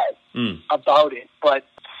said about it? But,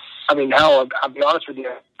 I mean, hell, I'll be honest with you.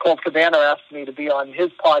 Colt Cabana asked me to be on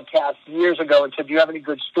his podcast years ago and said, do you have any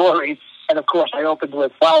good stories? And, of course, I opened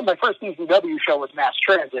with, well, my first ECW show was Mass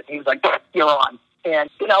Transit. And he was like, you're on. And,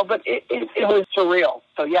 but it was surreal.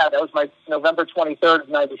 So, yeah, that was my November 23rd of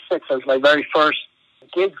 96. That was my very first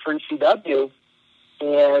gig for ECW.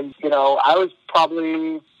 And, I was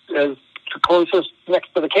probably the closest next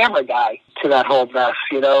to the camera guy to that whole mess,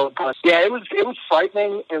 But yeah, it was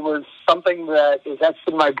frightening. It was something that is etched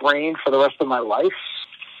in my brain for the rest of my life.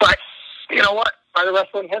 But you know what? Part of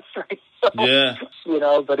wrestling history. So, yeah.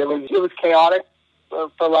 But it was chaotic,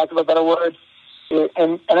 for lack of a better word.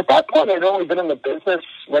 And at that point, I'd only been in the business,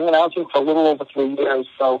 ring announcing, for a little over 3 years.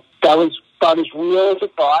 So that was about as real as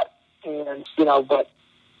it got. And but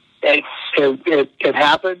it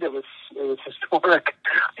happened. It was historic,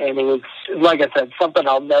 and it was, like I said, something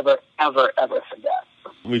I'll never, ever, ever forget.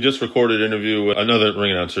 We just recorded an interview with another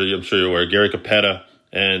ring announcer, I'm sure you're aware, Gary Capetta,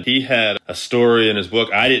 and he had a story in his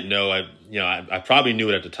book I didn't know. I probably knew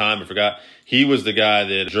it at the time. I forgot. He was the guy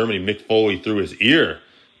that Germany Mick Foley threw his ear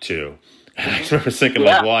to. And I remember thinking,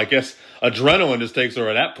 well, I guess adrenaline just takes over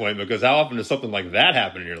at that point, because how often does something like that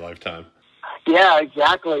happen in your lifetime? Yeah,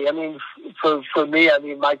 exactly. I mean, for me,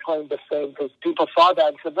 my claim to fame, because people saw that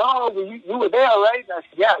and said, "Oh, you were there, right?" And I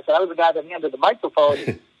said, "Yeah." So I was the guy that handed the microphone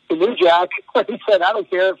to New Jack. He said, "I don't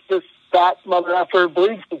care if this fat mother effer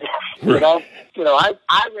bleeds to death."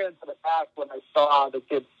 I ran to the back when I saw the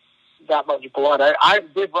kid that much blood. I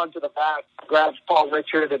did run to the back, grabbed Paul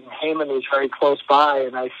Richard, and Heyman was very close by,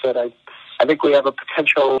 and I said, I think we have a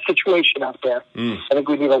potential situation out there. I think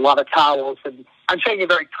we need a lot of towels. And I'm saying it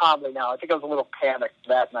very calmly now. I think I was a little panicked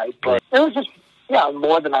that night. But it was just,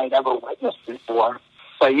 more than I'd ever witnessed before.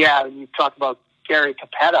 But, yeah, when you talk about Gary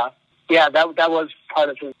Capetta, that was part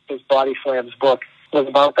of his Body Slams book. It was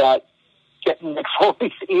about that, getting Mick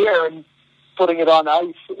Foley's ear and putting it on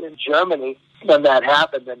ice in Germany when that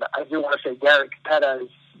happened. And I do want to say Gary Capetta is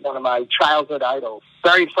one of my childhood idols.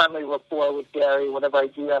 Very friendly rapport with Gary whenever I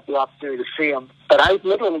do have the opportunity to see him. But I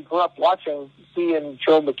literally grew up watching he and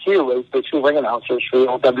Joe McHugh as the two ring announcers for the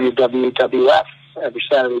old WWF every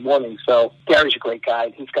Saturday morning. So Gary's a great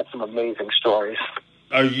guy. He's got some amazing stories.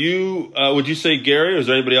 Are you, would you say Gary, or is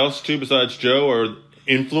there anybody else too besides Joe, or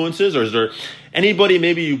influences, or is there anybody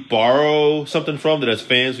maybe you borrow something from that as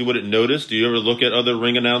fans we wouldn't notice? Do you ever look at other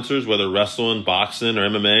ring announcers, whether wrestling, boxing, or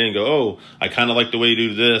MMA, and go, oh, I kind of like the way you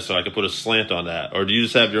do this, so I could put a slant on that? Or do you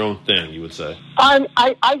just have your own thing, you would say?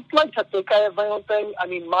 I like to think I have my own thing. I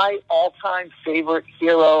mean, my all-time favorite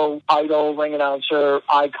hero, idol, ring announcer,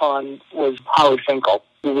 icon was Howard Finkel,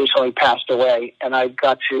 who recently passed away, and I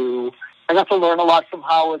got to learn a lot from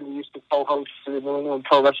Howard. We used to co-host the New England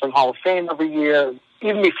Pro Wrestling Hall of Fame every year.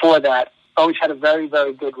 Even before that, I always had a very,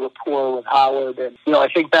 very good rapport with Howard. And, I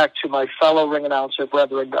think back to my fellow ring announcer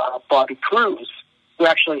brethren, Bobby Cruz, who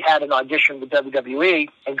actually had an audition with WWE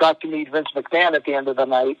and got to meet Vince McMahon at the end of the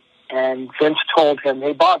night. And Vince told him,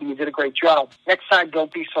 "Hey, Bobby, you did a great job. Next time,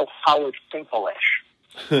 don't be so Howard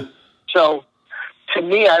Finkel-ish." So, to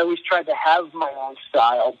me, I always tried to have my own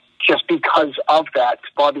style just because of that.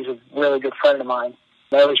 Bobby's a really good friend of mine.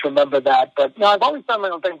 I always remember that. But, no, I've always done my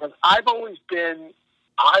own thing. But I've always been,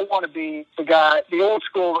 I want to be the guy, the old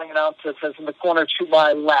school ring announcer that says in the corner to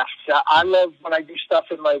my left. I love when I do stuff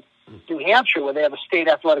in, like, New Hampshire where they have a state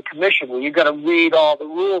athletic commission where you've got to read all the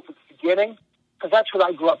rules at the beginning. Because that's what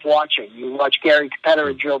I grew up watching. You watch Gary Capetter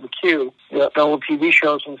and Joe McHugh, the old TV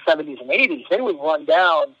shows from the 70s and 80s. They would run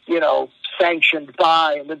down, sanctioned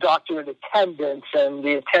by, and the doctor in attendance, and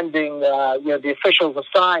the attending, the officials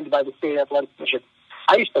assigned by the state athletic commission.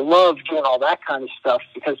 I used to love doing all that kind of stuff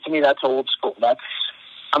because to me that's old school.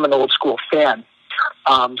 I'm an old school fan.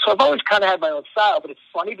 So I've always kind of had my own style, but it's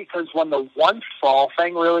funny because when the One Fall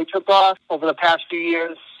thing really took off over the past few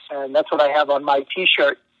years, and that's what I have on my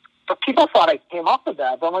T-shirt, but people thought I came up with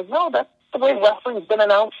that. But I'm like, no, that's the way wrestling's been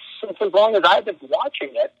announced since as long as I've been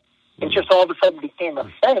watching it. It just all of a sudden became a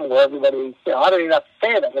thing where everybody, I don't even have to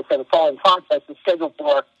say it. Like I said, the Falling Contest is scheduled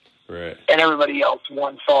for, right, and everybody else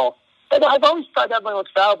One Fall. And I've always tried to have my own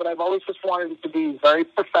style, but I've always just wanted it to be very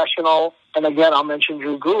professional. And again, I'll mention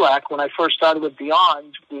Drew Gulak. When I first started with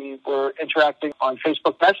Beyond, we were interacting on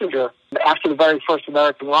Facebook Messenger after the very first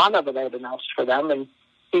American Rana that I had announced for them. And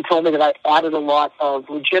he told me that I added a lot of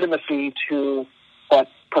legitimacy to what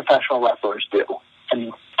professional wrestlers do.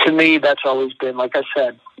 And to me, that's always been, like I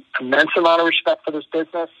said, immense amount of respect for this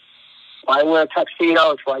business. I wear a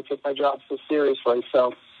tuxedo. It's why I take my job so seriously.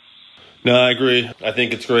 So. No, I agree. I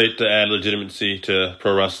think it's great to add legitimacy to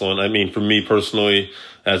pro wrestling. I mean, for me personally,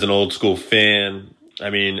 as an old school fan,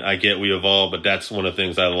 I get we evolve, but that's one of the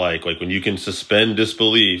things I like. Like when you can suspend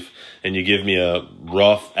disbelief and you give me a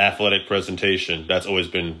rough athletic presentation, that's always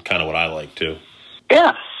been kind of what I like too.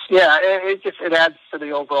 Yeah. It adds to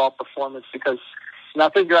the overall performance because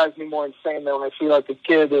nothing drives me more insane than when I see like a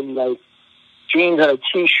kid in like jeans and a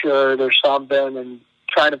T-shirt or something and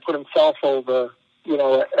trying to put himself over,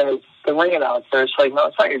 as the ring announcer. It's like, no,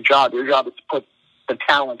 it's not your job. Your job is to put the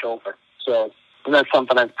talent over. So, and that's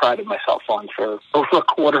something I've prided myself on for over a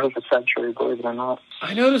quarter of a century, believe it or not.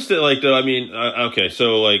 I noticed that,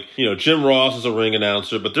 Jim Ross is a ring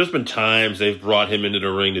announcer, but there's been times they've brought him into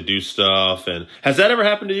the ring to do stuff. And has that ever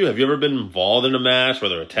happened to you? Have you ever been involved in a match,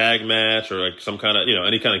 whether a tag match or like some kind of,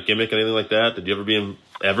 any kind of gimmick, anything like that? Did you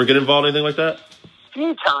ever get involved in anything like that? A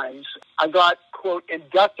few times. I got, quote,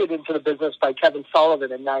 inducted into the business by Kevin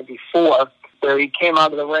Sullivan in '94, where he came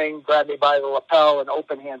out of the ring, grabbed me by the lapel, and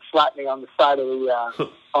open hand slapped me on the side of the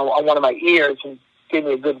on one of my ears, and gave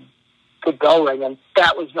me a good bell ring. And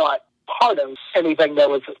that was not part of anything that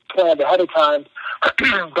was planned ahead of time.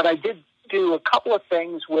 But I did do a couple of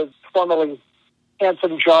things with formerly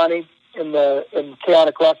Handsome Johnny in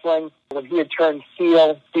Chaotic Wrestling when he had turned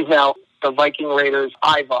heel. He's now the Viking Raiders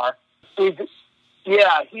Ivar.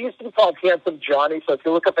 Yeah, he used to be called Handsome Johnny, so if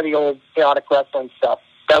you look up any old Chaotic Wrestling stuff,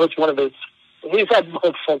 that was one of his. He's had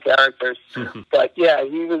multiple characters. But yeah,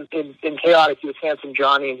 he was in Chaotic, he was Handsome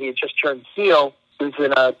Johnny, and he had just turned heel. He was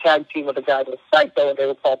in a tag team with a guy named Psycho, and they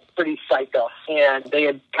were called Pretty Psycho. And they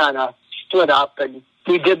had kind of split up, and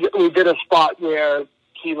we did a spot where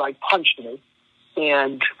he, punched me.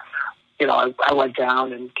 And, I went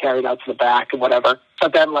down and carried out to the back and whatever.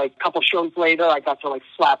 But then, a couple shows later, I got to,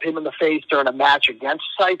 slap him in the face during a match against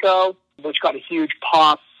Psycho, which got a huge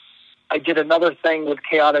pop. I did another thing with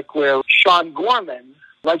Chaotic where Sean Gorman,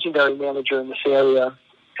 legendary manager in this area,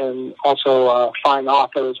 and also a fine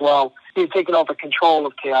author as well, he had taken over control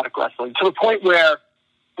of Chaotic Wrestling to the point where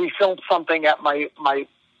we filmed something at the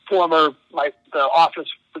office,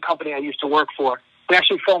 the company I used to work for. We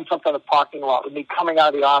actually filmed something in the parking lot with me coming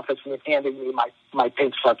out of the office and handing me my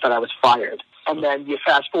pink slip that I was fired. And then you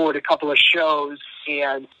fast forward a couple of shows,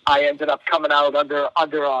 and I ended up coming out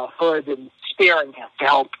under a hood and spearing him to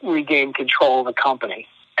help regain control of the company.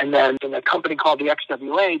 And then in a company called the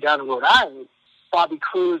XWA down in Rhode Island, Bobby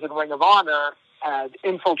Cruz and Ring of Honor had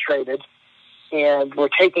infiltrated and were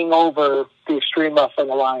taking over the Extreme Wrestling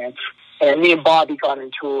Alliance. And me and Bobby got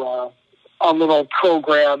into a little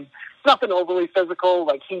program, nothing overly physical.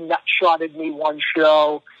 He nut-shotted me one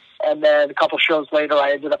show, and then a couple shows later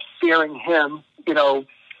I ended up spearing him, to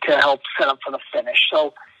help set up for the finish.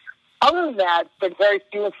 So other than that, it's been very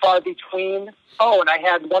few and far between. Oh, and I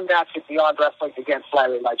had one match at Beyond Wrestling against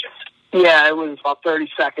Larry Legend. Yeah, it was about 30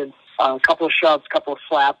 seconds, a couple of shoves, a couple of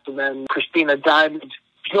slaps, and then Christina Diamond,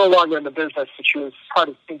 no longer in the business, but she was part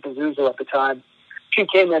of Pink Azusa at the time. she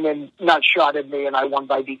came in and not shotted me, and I won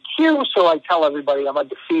by DQ, so I tell everybody I'm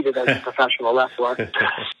undefeated as a professional wrestler.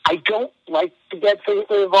 I don't like to get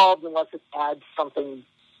physically involved unless it adds something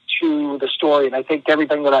to the story, and I think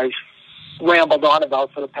everything that I've rambled on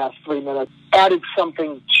about for the past 3 minutes added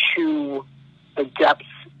something to the depth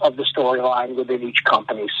of the storyline within each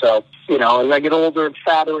company. So, you know, as I get older and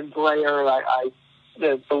fatter and grayer,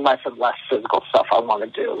 the less and less physical stuff I want to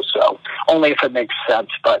do. So, only if it makes sense,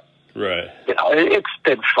 but right. You know, it's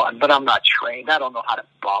been fun, but I'm not trained. I don't know how to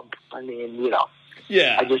bump. I mean, you know,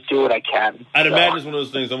 yeah, I just do what I can. I'd imagine it's one of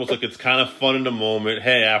those things, almost like it's kind of fun in the moment.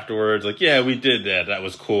 Hey, afterwards, like, yeah, we did that. That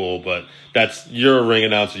was cool, but you're a ring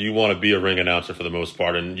announcer. You want to be a ring announcer for the most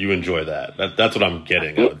part, and you enjoy that. That's what I'm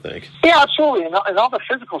getting, I would think. Yeah, absolutely. And all the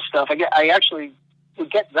physical stuff, I actually would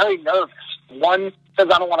get very nervous. One,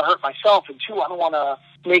 because I don't want to hurt myself, and two, I don't want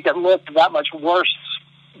to make it look that much worse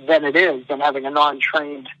than it is, than having a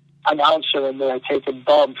non-trained announcer in there taking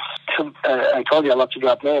bumps. I told you I love to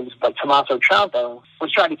drop names, but Tommaso Ciampa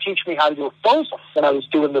was trying to teach me how to do a clothesline, and I was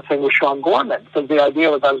doing the thing with Sean Gorman, because the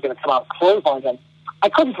idea was I was going to come out and clothesline him. I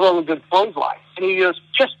couldn't throw a good clothesline, and he goes,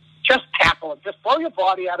 just tackle him, just throw your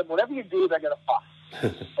body at him, whatever you do, they're going to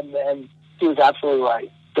fuck. And then he was absolutely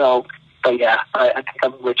right. So, but yeah, I think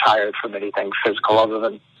I'm retired from anything physical other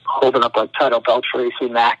than holding up a title belt for AC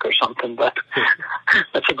Mack or something, but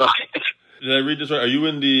that's about it. Did I read this right? Are you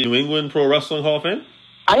in the New England Pro Wrestling Hall of Fame?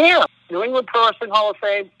 I am. New England Pro Wrestling Hall of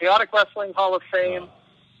Fame, Chaotic Wrestling Hall of Fame,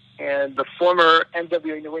 and the former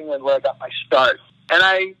NWA New England where I got my start. And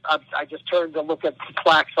I just turned to look at the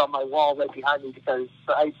plaques on my wall right behind me because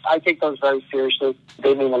I take those very seriously.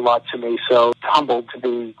 They mean a lot to me, so humbled to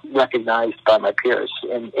be recognized by my peers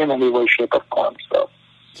in any way, shape, or form. So.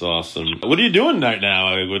 It's awesome. What are you doing right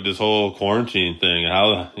now with this whole quarantine thing?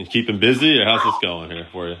 How you keeping busy, or how's this going here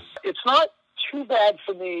for you? It's not too bad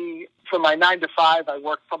for me. For my 9 to 5, I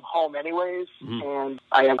work from home anyways, and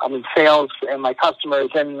I'm in sales, and my customer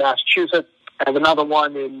is in Massachusetts. I have another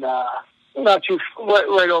one in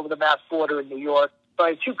right over the Mass border in New York. So I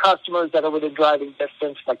have 2 customers that are within driving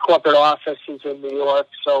distance. My corporate office is in New York,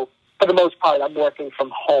 so for the most part, I'm working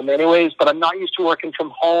from home anyways. But I'm not used to working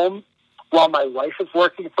from home while my wife is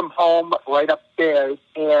working from home right upstairs,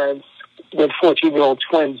 and with 14-year-old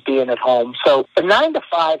twins being at home. So the 9 to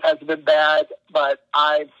 5 hasn't been bad, but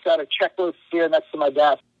I've got a checklist here next to my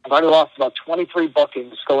desk. I've already lost about 23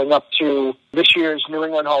 bookings going up to this year's New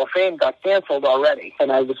England Hall of Fame got canceled already.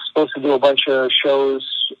 And I was supposed to do a bunch of shows,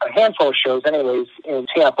 a handful of shows anyways, in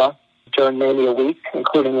Tampa during Mania Week,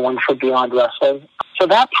 including one for Beyond Wrestling. So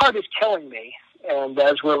that part is killing me. And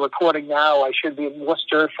as we're recording now, I should be in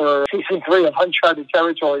Worcester for Season 3 of Uncharted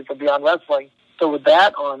Territory for Beyond Wrestling. So with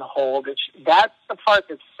that on hold, that's the part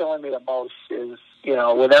that's killing me the most is, you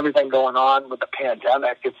know, with everything going on with the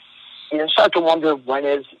pandemic, you start to wonder when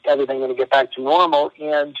is everything going to get back to normal,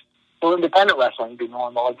 and will independent wrestling be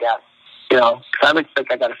normal again? You know, because I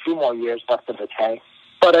think I got a few more years left in the tank.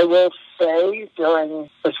 But I will say during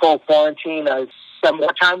this whole quarantine, I've spent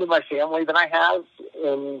more time with my family than I have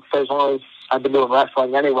for as long as I've been doing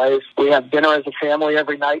wrestling anyways. We have dinner as a family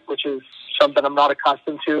every night, which is something I'm not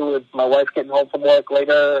accustomed to, with my wife getting home from work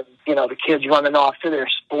later, and, you know, the kids running off to their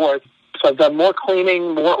sports. So I've done more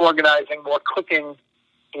cleaning, more organizing, more cooking,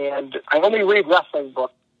 and I only read wrestling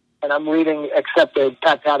books, and I'm reading accepted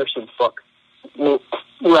Pat Patterson's book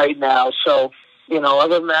right now. So, you know,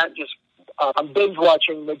 other than that, just I'm binge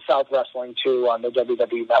watching Mid-South Wrestling too on the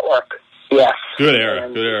WWE Network. Yes. Good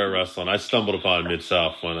era wrestling. I stumbled upon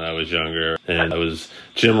Mid-South when I was younger, and it was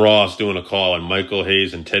Jim Ross doing a call, and Michael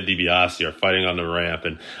Hayes and Ted DiBiase are fighting on the ramp,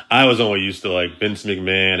 and I was only used to like Vince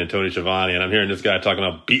McMahon and Tony Schiavone, and I'm hearing this guy talking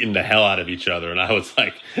about beating the hell out of each other, and I was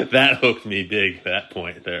like, that hooked me big at that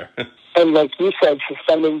point there. And like you said,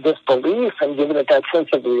 suspending disbelief and giving it that sense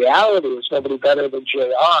of reality is nobody better than JR.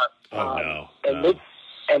 No.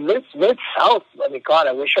 And Mid-South, I mean, God,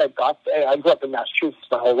 I wish I'd got there. I grew up in Massachusetts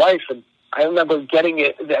my whole life, and I remember getting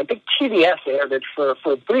it. I think TBS aired it for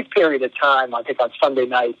a brief period of time, I think on Sunday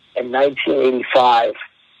night in 1985.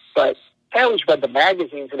 But I always read the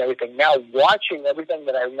magazines and everything. Now watching everything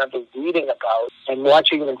that I remember reading about and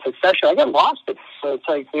watching it in succession, I get lost in it. So it's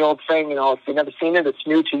like the old saying, you know, if you've never seen it, it's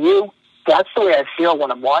new to you. That's the way I feel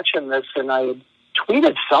when I'm watching this. And I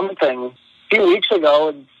tweeted something a few weeks ago,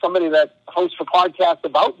 and somebody that hosts a podcast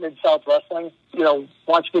about Mid-South Wrestling, you know,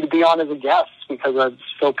 wants me to be on as a guest because I'm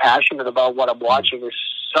so passionate about what I'm watching. It's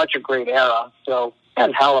such a great era. So,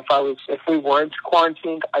 and hell, if we weren't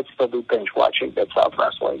quarantined, I'd still be binge watching Mid-South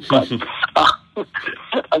Wrestling. But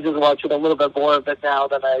I'm just watching a little bit more of it now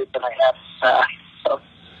than I have. So.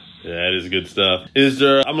 Yeah, that is good stuff. I'm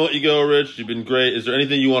going to let you go, Rich. You've been great. Is there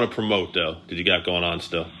anything you want to promote, though, that you got going on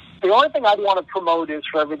still? The only thing I'd want to promote is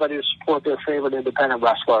for everybody to support their favorite independent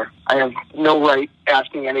wrestler. I have no right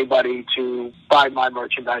asking anybody to buy my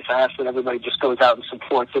merchandise. I ask that everybody just goes out and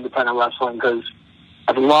supports independent wrestling because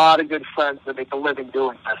I have a lot of good friends that make a living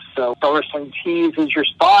doing this. So Pro Wrestling Tees is your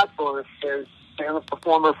spot, or if there's a favorite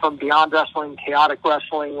performer from Beyond Wrestling, Chaotic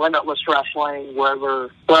Wrestling, Limitless Wrestling,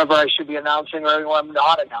 wherever I should be announcing or anyone I'm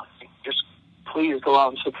not announcing, just please go out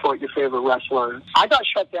and support your favorite wrestler. I got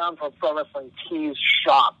shut down from Pro Wrestling Tees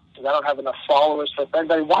shop because I don't have enough followers. So if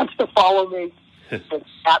anybody wants to follow me, it's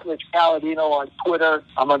at Rich Palladino on Twitter.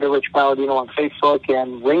 I'm under Rich Palladino on Facebook,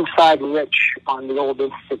 and Ringside Rich on the old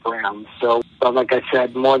Instagram. So like I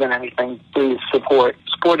said, more than anything, please support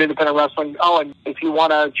independent wrestling. Oh, and if you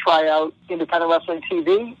want to try out independent wrestling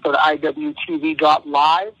TV, go to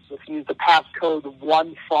iwtv.live. If you use the passcode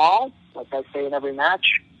ONEFALL, like I say in every match,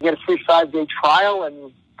 you get a free 5-day trial,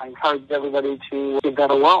 and I encourage everybody to give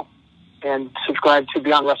that a whirl. And subscribe to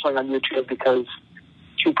Beyond Wrestling on YouTube because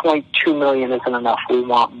 2.2 million isn't enough. We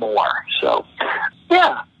want more. So,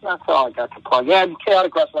 yeah, that's all I got to plug. And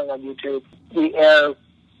Chaotic Wrestling on YouTube.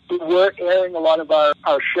 We're airing a lot of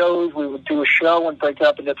our shows. We would do a show and break it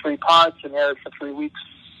up into 3 parts and air it for 3 weeks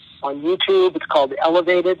on YouTube. It's called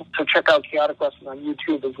Elevated. So check out Chaotic Wrestling on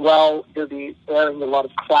YouTube as well. They'll be airing a lot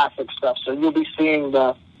of classic stuff. So you'll be seeing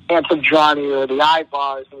the Handsome Johnny or the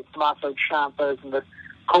Ibars and the Tommaso Ciampas and the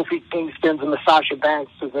Kofi Kingstons and the Sasha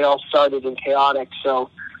Banks, because they all started in Chaotic. So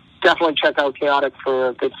definitely check out Chaotic for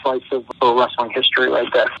a good slice of wrestling history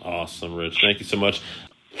right there. Awesome, Rich. Thank you so much.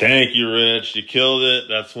 Thank you, Rich. You killed it.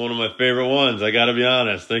 That's one of my favorite ones. I got to be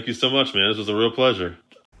honest. Thank you so much, man. This was a real pleasure.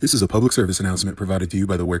 This is a public service announcement provided to you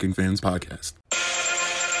by the Working Fans Podcast.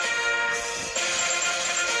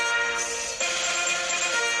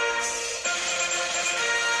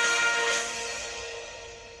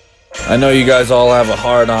 I know you guys all have a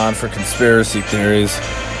hard-on for conspiracy theories.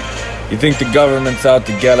 You think the government's out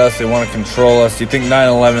to get us, they want to control us. You think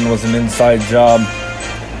 9/11 was an inside job.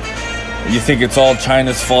 You think it's all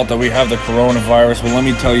China's fault that we have the coronavirus. Well, let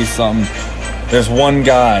me tell you something. There's one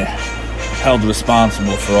guy held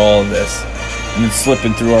responsible for all of this, and it's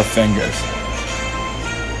slipping through our fingers.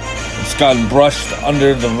 It's gotten brushed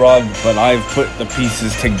under the rug, but I've put the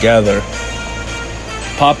pieces together.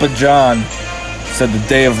 Papa John said the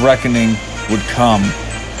day of reckoning would come,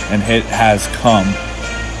 and it has come.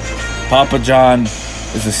 Papa John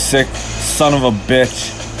is a sick son of a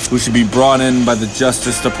bitch who should be brought in by the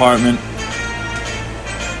Justice Department.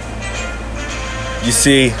 You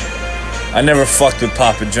see, I never fucked with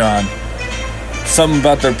Papa John. Something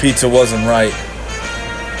about their pizza wasn't right.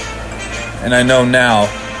 And I know now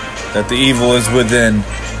that the evil is within,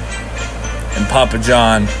 and Papa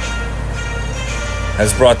John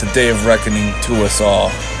has brought the day of reckoning to us all.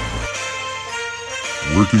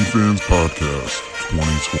 Working Fans Podcast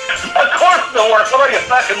 2020. Of course it'll work. What are you,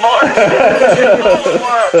 fucking more?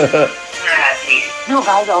 You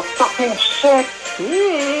guys are fucking sick.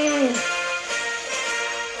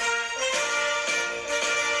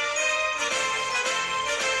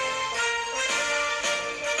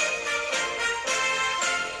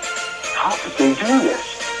 How could they do this?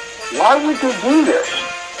 Why would they do this?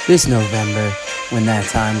 This November, when that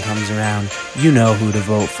time comes around, you know who to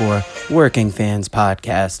vote for. Working Fans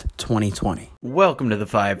Podcast 2020. Welcome to the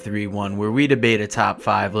 531, where we debate a top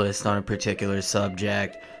 5 list on a particular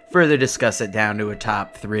subject, further discuss it down to a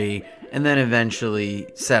top 3, and then eventually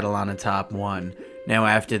settle on a top 1. Now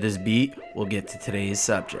after this beat, we'll get to today's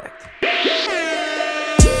subject.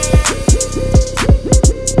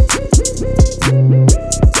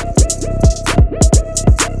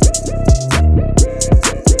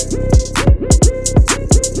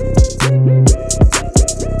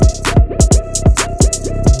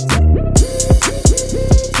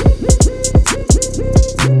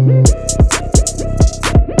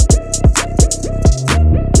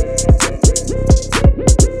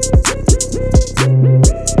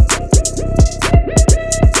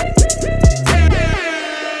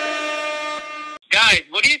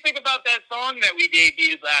 That we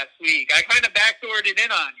debuted last week. I kind of backdoored it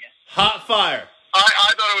in on you. Hot fire.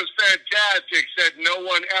 I thought it was fantastic. Said no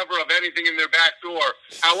one ever of anything in their back door.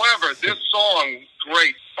 However, this song,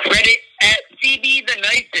 great. Credit at CB the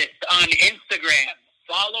Nicest on Instagram.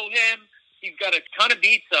 Follow him. He's got a ton of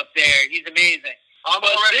beats up there. He's amazing. I'm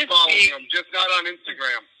already following him, just not on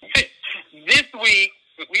Instagram. This week,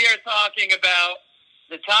 we are talking about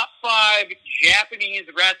the top 5 Japanese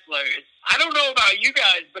wrestlers. I don't know about you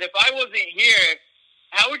guys, but if I wasn't here,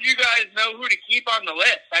 how would you guys know who to keep on the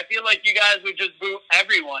list? I feel like you guys would just boot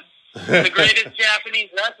everyone. The greatest Japanese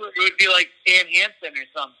wrestler would be like Stan Hansen or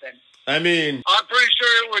something. I mean, I'm pretty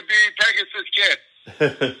sure it would be Pegasus Kid.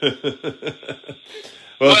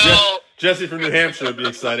 well, Jesse from New Hampshire would be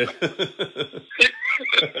excited.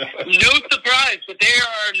 No surprise, but there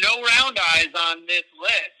are no round eyes on this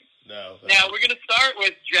list. No. Now, we're going to start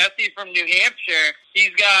with Jesse from New Hampshire.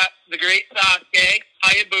 He's got the great Sasuke,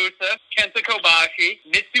 Hayabusa, Kenta Kobashi,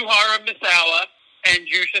 Mitsuharu Misawa, and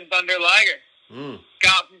Jushin Thunder Liger.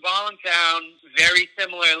 Scott from Voluntown, very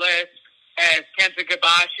similar list as Kenta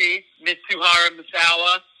Kobashi, Mitsuharu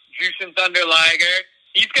Misawa, Jushin Thunder Liger.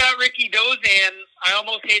 He's got Ricky Dozan. I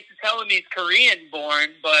almost hate to tell him he's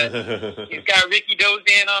Korean-born, but he's got Ricky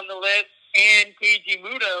Dozan on the list, and Keiji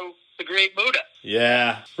Muto, the great Muta.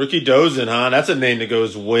 Yeah. Ricky Dozan, huh? That's a name that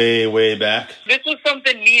goes way, way back. This was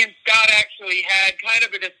something me and Scott actually had kind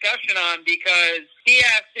of a discussion on because he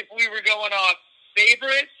asked if we were going off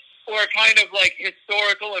favorites or kind of like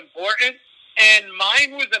historical importance, and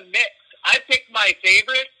mine was a mix. I picked my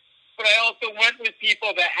favorite, but I also went with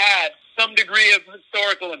people that had some degree of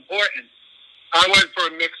historical importance. I went for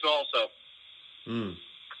a mix also.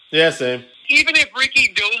 Yeah, same. Even if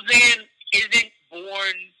Ricky Dozan isn't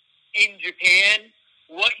born in Japan,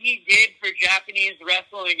 what he did for Japanese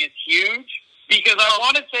wrestling is huge, because I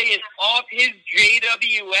want to say it's off his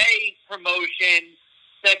JWA promotion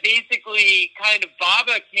that basically kind of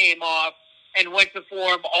Baba came off and went to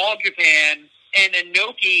form All Japan, and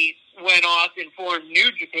Inoki went off and formed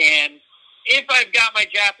New Japan, if I've got my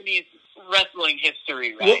Japanese wrestling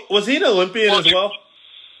history right. Was he an Olympian as well?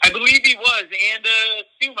 I believe he was, and a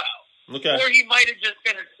sumo. Okay. Or he might have just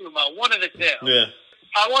been a sumo, one of the two. Yeah.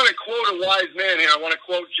 I want to quote a wise man here. I want to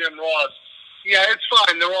quote Jim Ross. Yeah, it's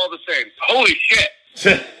fine. They're all the same. Holy shit.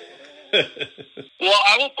 Well,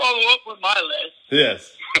 I will follow up with my list.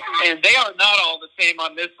 Yes. And they are not all the same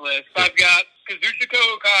on this list. I've got Kazuchika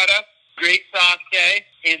Okada, Great Sasuke,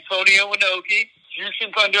 Antonio Inoki,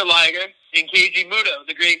 Jushin Thunder Liger, and Keiji Muto,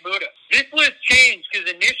 the great Muto. This list changed because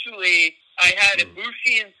initially I had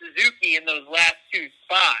Ibushi and Suzuki in those last two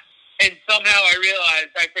spots. And somehow I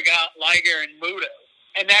realized I forgot Liger and Muto.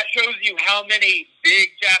 And that shows you how many big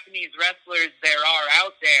Japanese wrestlers there are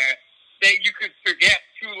out there that you could forget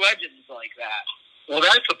two legends like that. Well,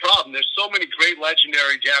 that's the problem. There's so many great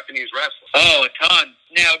legendary Japanese wrestlers. Oh, a ton.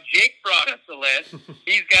 Now, Jake brought us a list.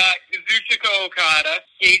 He's got Kazuchika Okada,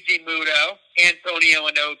 Keiji Muto, Antonio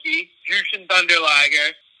Inoki, Jushin Thunder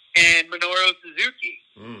Liger, and Minoru Suzuki.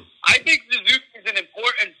 I think Suzuki is an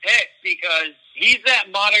important pick because he's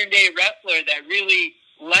that modern-day wrestler that really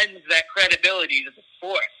lends that credibility to the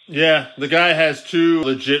sport. Yeah, the guy has 2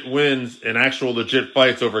 legit wins in actual legit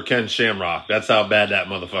fights over Ken Shamrock. That's how bad that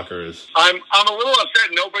motherfucker is. I'm a little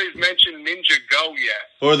upset nobody's mentioned Ninja Go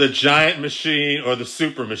yet. Or the Giant Machine or the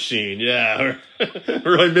Super Machine. Yeah, we're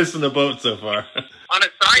really missing the boat so far. On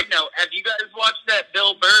a side note, have you guys watched that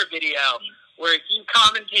Bill Burr video where he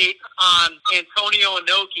commentates on Antonio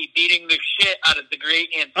Inoki beating the shit out of the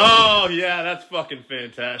great Antonio? Oh, yeah, that's fucking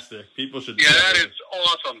fantastic. People should do Yeah, that. that is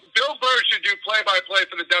awesome. Bill Burr should do play-by-play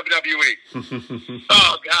for the WWE.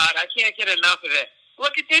 Oh, God, I can't get enough of it.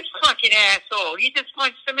 Look at this fucking asshole. He just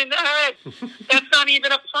punched him in the head. That's not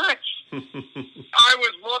even a punch. I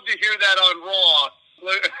would love to hear that on Raw.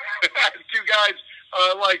 Two guys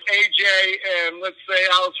like AJ and, let's say,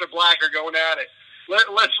 Aleister Black are going at it. Let's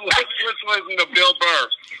listen to Bill Burr.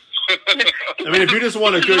 I mean, if you just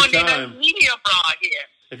want a good time, Medium Raw here.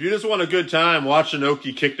 if you just want a good time, watch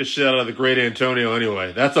Inoki kick the shit out of the great Antonio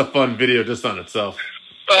anyway. That's a fun video just on itself.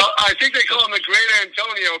 I think they call him the Great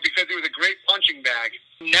Antonio because he was a great punching bag.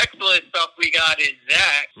 Next list up we got is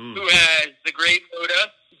Zach, who has the Great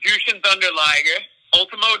Muta, Jushin Thunder Liger,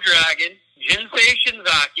 Ultimo Dragon, Jinsei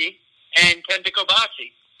Shinzaki, and Kenta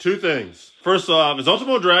Kobashi. 2 things. First off, is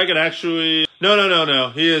Ultimo Dragon actually...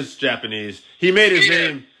 No. He is Japanese. He made his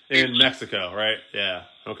name in Mexico, right? Yeah.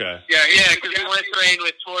 Okay. Yeah, because he went to reign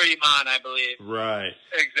with Toriman, I believe. Right.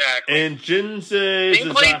 Exactly. And Jinsei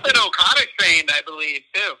Same place Senzaki. that Okada trained, I believe,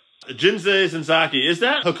 too. Jinsei Senzaki. Is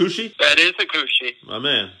that Hakushi? That is Hakushi. My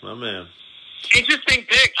man. Interesting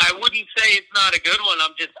pick. I wouldn't say it's not a good one.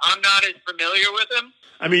 I'm not as familiar with him.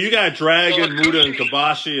 I mean, you got Dragon, Well, Muta, and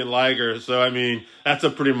Kobashi, and Liger, so, I mean, that's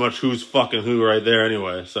a pretty much who's fucking who right there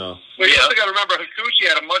anyway, so. But you also got to remember, Hakushi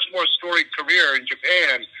had a much more storied career in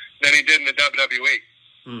Japan than he did in the WWE.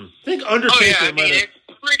 I think Undertaker I mean, it's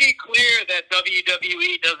pretty clear that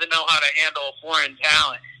WWE doesn't know how to handle foreign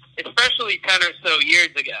talent, especially 10 or so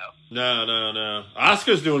years ago. No.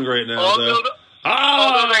 Asuka's doing great now, Although though.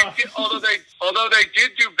 although they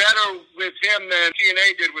did do better with him than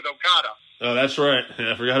TNA did with Okada. Oh, that's right.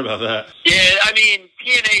 Yeah, I forgot about that. Yeah, I mean,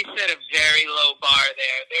 TNA set a very low bar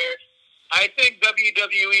there. I think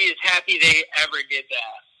WWE is happy they ever did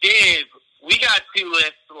that. Dave, we got 2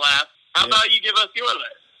 lists left. How about you give us your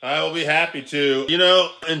list? I will be happy to. You know,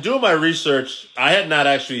 in doing my research, I had not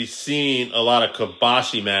actually seen a lot of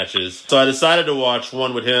Kobashi matches. So I decided to watch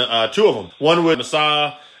one with him, 2 of them. One with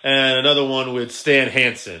Masaya and another one with Stan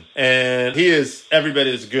Hansen. And he is every bit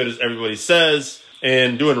as good as everybody says.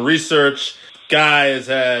 And doing research, guy has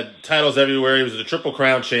had titles everywhere. He was the Triple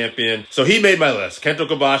Crown champion. So he made my list. Kento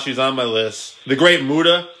Kobashi's on my list. The Great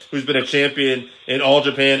Muta, who's been a champion in All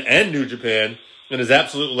Japan and New Japan, and is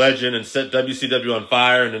absolute legend and set WCW on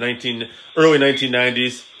fire in the early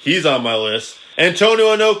 1990s. He's on my list.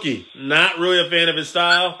 Antonio Inoki, not really a fan of his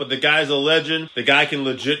style, but the guy's a legend. The guy can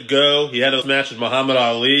legit go. He had a match with Muhammad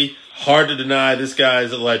Ali. Hard to deny this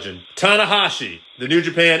guy's a legend. Tanahashi, the New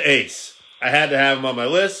Japan ace. I had to have him on my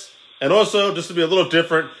list. And also, just to be a little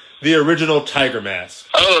different, the original Tiger Mask.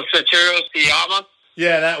 Oh, Satoru Siyama?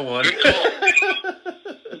 Yeah, that one. See,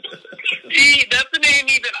 that's the name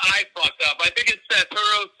even I fucked up. I think it's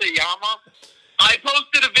Satoru Siyama. I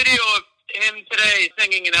posted a video of him today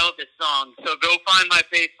singing an Elvis song, so go find my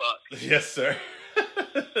Facebook. Yes, sir.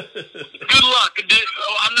 Good luck.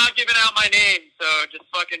 I'm not giving out my name, so just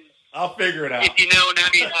fucking... I'll figure it out. If you know, now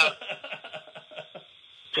you know.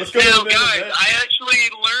 Let's go. Now, guys, I actually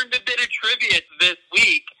learned a bit of trivia this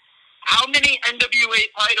week. How many NWA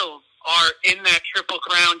titles are in that Triple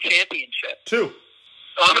Crown Championship? 2.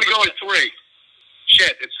 I'm going to go with 3.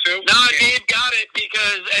 Shit, it's 2? No, Dave got it,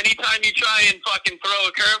 because anytime you try and fucking throw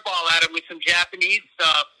a curveball at him with some Japanese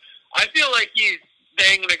stuff, I feel like he's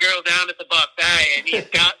banging a girl down at the buffet, and he's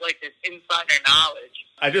got, like, this insider knowledge.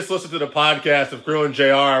 I just listened to the podcast of Crew and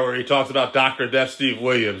JR where he talks about Dr. Death Steve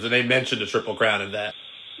Williams, and they mentioned the Triple Crown in that.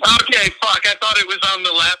 Okay, fuck, I thought it was on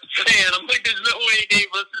the left fan. I'm like, there's no way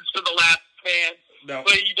Dave listens to the last fan. No.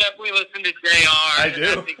 But you definitely listen to JR. I do.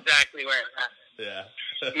 That's exactly where it happened. Yeah.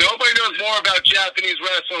 Nobody knows more about Japanese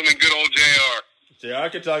wrestling than good old JR. JR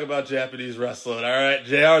can talk about Japanese wrestling, all right?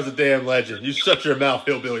 JR's a damn legend. You shut your mouth,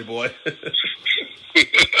 hillbilly boy.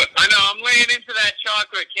 I know, I'm laying into that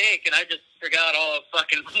chocolate cake, and I just forgot all of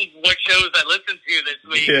fucking what shows I listened to this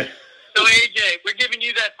week. Yeah. So, AJ, we're giving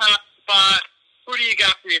you that top spot. Who do you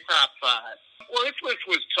got for your top 5? Well, this list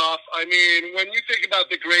was tough. I mean, when you think about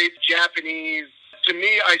the great Japanese, to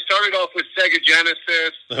me, I started off with Sega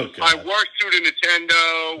Genesis. Okay. I worked through to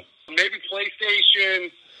Nintendo, maybe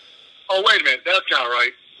PlayStation. Oh, wait a minute. That's not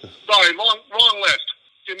right. Sorry, wrong list.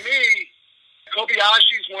 To me,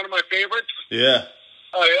 Kobayashi's one of my favorites. Yeah.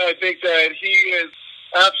 I think that he is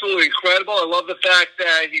absolutely incredible. I love the fact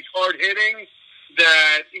that he's hard-hitting,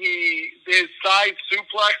 that his side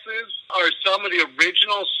suplexes are some of the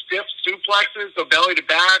original stiff suplexes, so belly to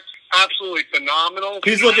back. Absolutely phenomenal.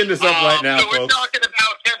 He's looking this up right now, so we're folks. talking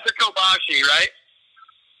about Kenta Kobashi, right?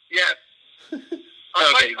 Yes.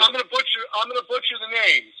 Okay. I'm gonna butcher the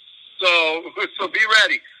names. So be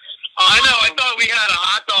ready. I know. I thought we had a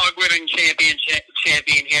hot dog winning champion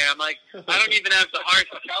here. I'm like, I don't even have the heart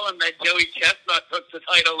to tell him that Joey Chestnut took the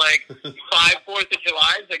title like 5 4th of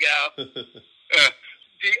Julys ago.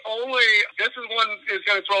 This is one is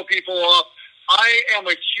going to throw people off. I am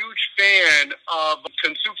a huge fan of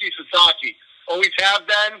Kensuke Sasaki. Always have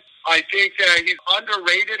been. I think that he's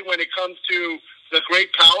underrated when it comes to the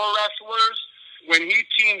great power wrestlers. When he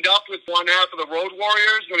teamed up with one half of the Road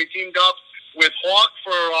Warriors, when he teamed up with Hawk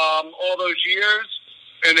for all those years,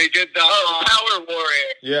 and they did the Power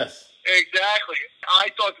Warrior. Yes. Exactly. I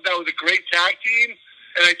thought that was a great tag team,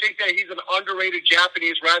 and I think that he's an underrated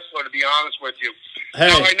Japanese wrestler, to be honest with you. Hey.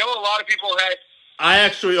 Now, I know a lot of people had... I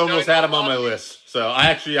actually almost had him on my list. So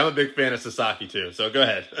I'm a big fan of Sasaki too. So go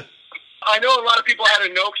ahead. I know a lot of people had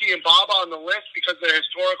Inoki and Baba on the list because of their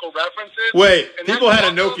historical references. Wait, and people had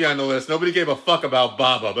Inoki on the list. Nobody gave a fuck about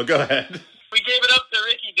Baba, but go ahead. We gave it up to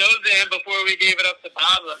Ricky Dozan before we gave it up to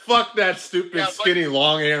Baba. Fuck that stupid, skinny,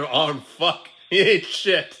 long arm fuck. He ain't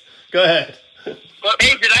shit. Go ahead. But,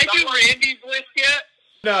 hey, did I do Randy's list yet?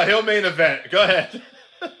 No, he'll main event. Go ahead.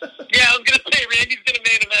 Yeah, I was going to say, Randy's going to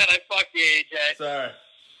main event. I fucked you, AJ. Sorry.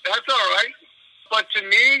 That's all right. But to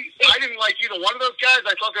me, I didn't like either one of those guys.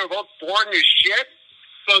 I thought they were both boring as shit,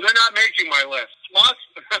 so they're not making my list. My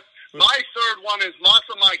third one is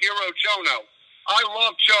Masa Mahiro Chono. I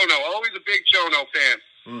love Chono. Always a big Chono fan.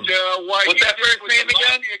 What's that first name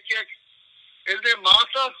again? Isn't it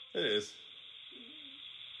Masa? It is.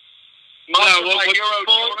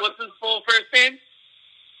 What's his full first name?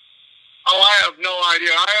 Oh, I have no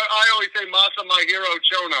idea. I always say Masa Mahiro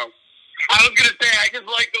Chono. I was going to say, I just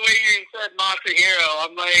like the way you said Masahiro.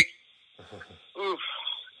 I'm like, oof.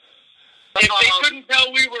 If they couldn't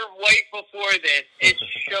tell we were white before this, it's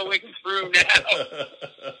showing through now.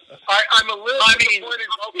 I'm a little disappointed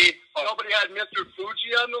nobody had Mr.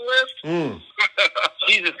 Fuji on the list.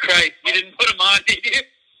 Jesus Christ, you didn't put him on, did you?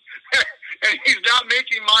 And he's not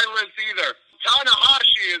making my list either.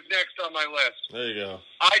 Tanahashi is next on my list. There you go.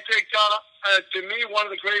 I think, to me, one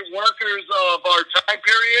of the great workers of our time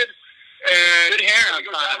period. And good hair on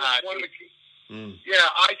Tanahashi. Yeah,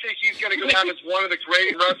 I think he's going to go down as one of the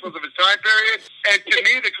great wrestlers of his time period. And to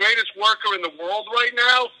me, the greatest worker in the world right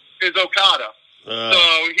now is Okada.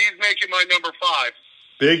 So he's making my number 5.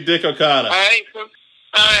 Big Dick Okada. All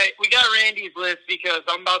right, we got Randy's list because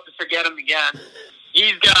I'm about to forget him again.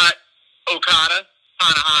 He's got Okada,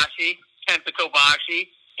 Tanahashi, Kenta Kobashi,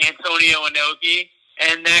 Antonio Inoki,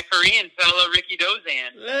 and that Korean fella, Ricky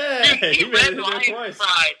Dozan. Hey, he read Lions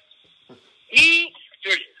Pride. He's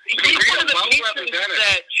one of the patrons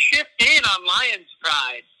that shipped in on Lions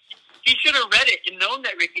Pride. He should have read it and known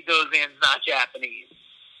that Ricky Dozan's not Japanese.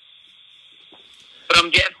 But I'm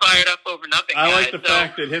getting fired up over nothing, I guys. like the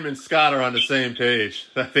fact that him and Scott are on the same page.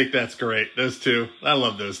 I think that's great. Those two. I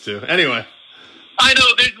love those two. Anyway. I know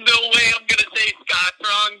there's no way I'm going to say Scott's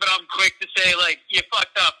wrong, but I'm quick to say, you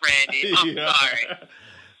fucked up, Randy. I'm sorry.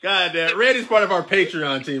 God damn. Randy's part of our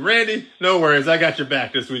Patreon team. Randy, no worries. I got your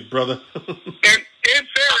back this week, brother. In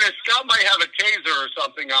fairness, Scott might have a taser or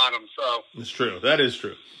something on him, so. It's true. That is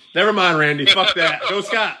true. Never mind, Randy. Fuck that. Go,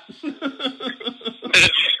 Scott. I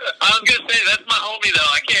was going to say, that's my homie,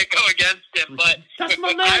 though. I can't go against him, but that's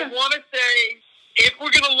my man. I want to say, if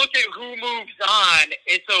we're going to look at who moves on,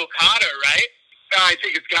 it's Okada, right? I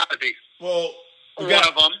think it's got to be. Well, one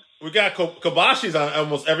of them. We got Kobashi's on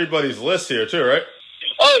almost everybody's list here, too, right?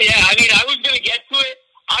 Oh, yeah. I mean, I was going to get to it.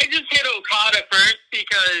 I just hit Okada first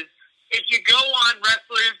because if you go on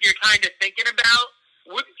wrestlers you're kind of thinking about,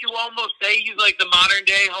 wouldn't you almost say he's like the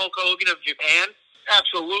modern-day Hulk Hogan of Japan?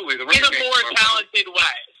 Absolutely. In a more talented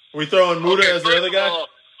way. We throwing Muta as the other guy?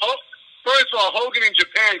 First of all, Hogan in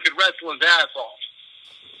Japan could wrestle his ass off.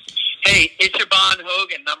 Hey, Ichiban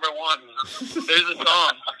Hogan, number 1. There's a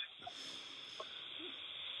song.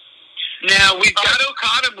 Now, we've got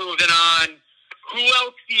Okada moving on. Who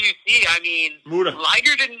else do you see? I mean, Muta.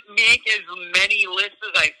 Liger didn't make as many lists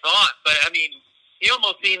as I thought, but, I mean, he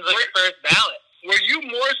almost seems like a first ballot. Were you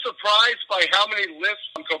more surprised by how many lists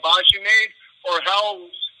Kobashi made or how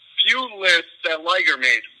few lists that Liger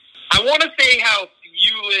made? I want to say how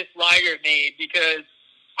few lists Liger made because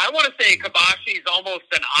I want to say Kobashi's almost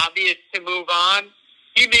an obvious to move on.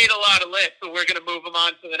 He made a lot of lists, so we're going to move him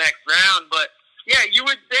on to the next round. But, yeah, you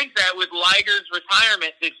would think that with Liger's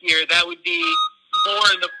retirement this year, that would be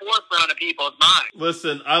more in the forefront of people's minds.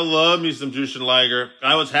 Listen, I love me some Jushin Liger.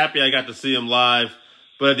 I was happy I got to see him live.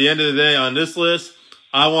 But at the end of the day, on this list,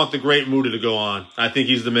 I want the great Muta to go on. I think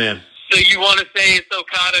he's the man. So you want to say it's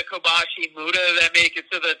Okada, Kobashi, Muta that make it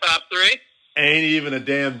to the top 3? Ain't even a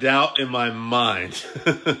damn doubt in my mind.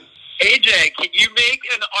 AJ, can you make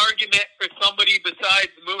an argument for somebody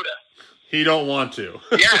besides Muta? He don't want to.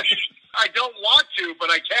 Yes, I don't want to,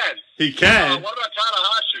 but I can. He can? What about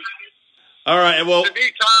Tanahashi? All right, well... To me,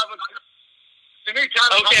 Tanahashi...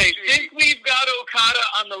 Okay, since we've got Okada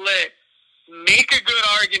on the list, make a good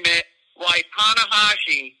argument why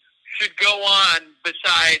Tanahashi should go on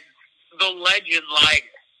besides the legend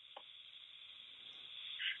Liger.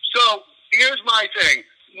 So, here's my thing.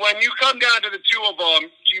 When you come down to the two of them,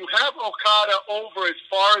 do you have Okada over as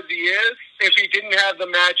far as he is if he didn't have the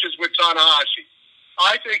matches with Tanahashi?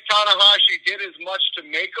 I think Tanahashi did as much to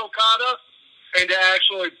make Okada and to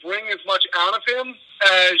actually bring as much out of him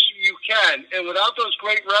as you can. And without those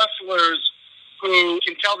great wrestlers who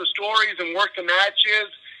can tell the stories and work the matches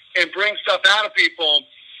and bring stuff out of people,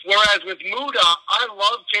 whereas with Muta, I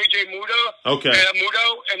love KJ Muta. Okay.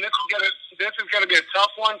 Muto, and this is gonna be a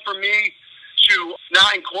tough one for me to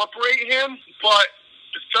not incorporate him, but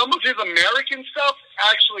some of his American stuff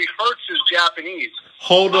actually hurts his Japanese.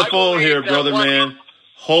 Hold the phone here, brother man.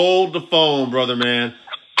 Hold the phone, brother man.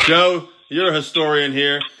 Joe, you're a historian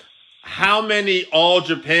here. How many All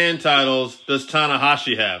Japan titles does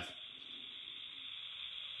Tanahashi have?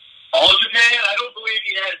 All Japan? I don't believe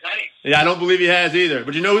he has any. Yeah, I don't believe he has either.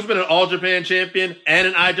 But you know who's been an All Japan champion and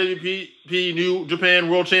an IWGP New Japan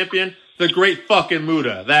World Champion? The great fucking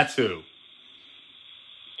Muta. That's who.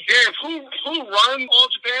 Dave, who runs All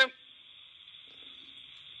Japan?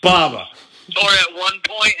 Baba. Or at one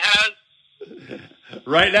point has.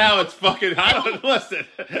 Right now, it's fucking... I don't listen.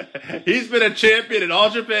 He's been a champion in All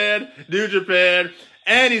Japan, New Japan,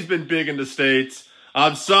 and he's been big in the States.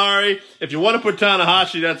 I'm sorry. If you want to put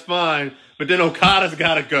Tanahashi, that's fine. But then Okada's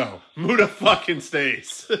got to go. Muta fucking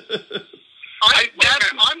stays. I'm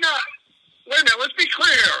not... Wait a minute, let's be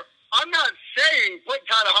clear. I'm not saying put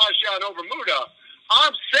Tanahashi on over Muta.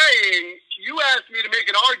 I'm saying you asked me to make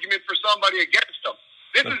an argument for somebody against him.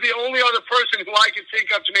 This is the only other person who I can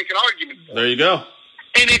think of to make an argument for. There you go.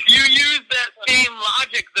 And if you use that same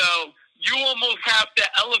logic, though, you almost have to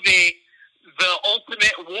elevate the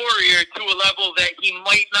Ultimate Warrior to a level that he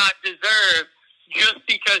might not deserve just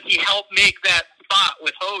because he helped make that spot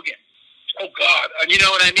with Hogan. Oh, God. You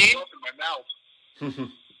know what I mean? In my mouth.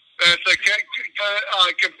 It's like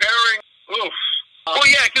comparing. Oof. Well,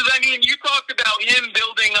 yeah, because, I mean, you talked about him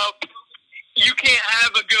building up. You can't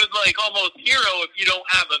have a good, like, almost hero if you don't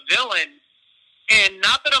have a villain. And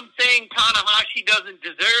not that I'm saying Tanahashi doesn't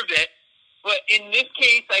deserve it, but in this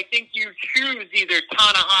case, I think you choose either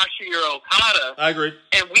Tanahashi or Okada. I agree.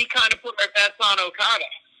 And we kind of put our bets on Okada.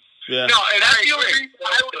 Yeah. No, and that's the only reason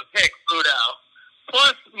I would have picked Muto.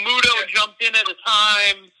 Plus, Muto jumped in at a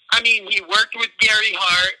time. I mean, he worked with Gary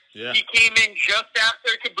Hart. Yeah. He came in just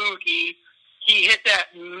after Kabuki. He hit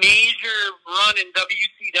that major run in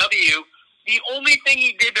WCW. The only thing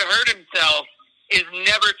he did to hurt himself is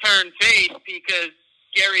never turn face because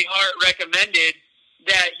Gary Hart recommended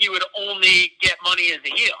that he would only get money as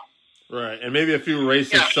a heel. Right, and maybe a few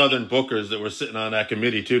racist Southern bookers that were sitting on that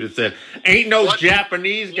committee, too, that said, ain't no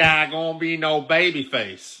Japanese guy gonna be no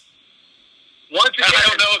babyface. Once again, I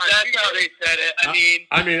don't know if that's how they said it.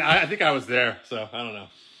 I think I was there, so I don't know.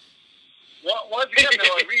 Once again,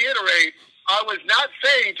 though, I reiterate, I was not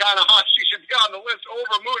saying Tanahashi should be on the list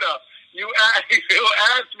over Muta. You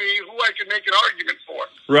asked me who I could make an argument for.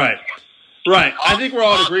 Right. I think we're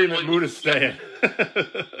all in agreement Muta's staying.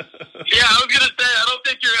 Yeah, I was going to say, I don't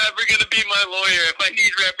think you're ever going to be my lawyer if I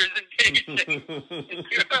need representation.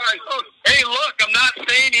 Hey, look, I'm not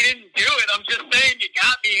saying he didn't do it. I'm just saying you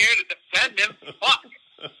got me here to defend him. Fuck.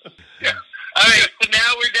 Yeah. All right, so now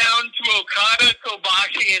we're down to Okada,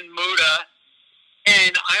 Kobashi, and Muta.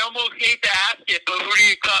 And I almost hate to ask it, but who do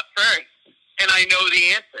you cut first? And I know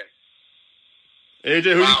the answer.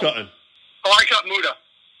 AJ, who are you cutting? Oh, I cut Muta.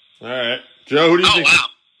 All right. Joe, who do you think? Wow.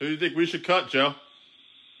 Who do you think we should cut, Joe?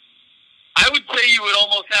 I would say you would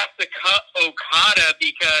almost have to cut Okada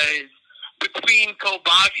because between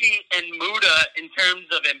Kobashi and Muta in terms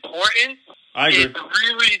of importance, I agree. it's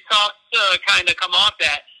really tough to kind of come off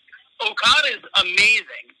that. Okada is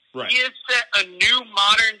amazing. Right. He has set a new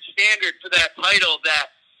modern standard for that title that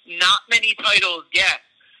not many titles get.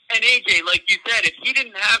 And AJ, like you said, if he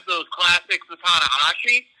didn't have those classics with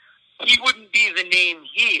Tanahashi, he wouldn't be the name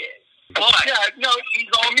he is. But he's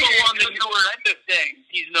also on the newer end of things.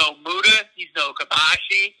 He's no Muta. He's no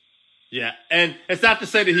Kobashi. Yeah, and it's not to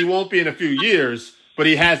say that he won't be in a few years, but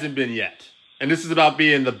he hasn't been yet. And this is about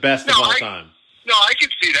being the best of all time. No, I can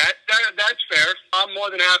see that. That's fair. I'm more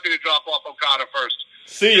than happy to drop off Okada first.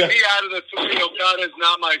 See ya. To me, out of the three, Okada is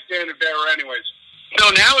not my standard bearer anyways. So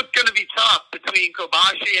now it's going to be tough between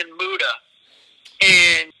Kobashi and Muta.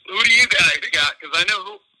 And who do you guys got? Because I know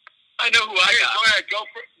who I got. Go ahead.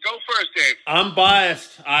 Go first, Dave. I'm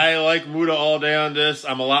biased. I like Muta all day on this.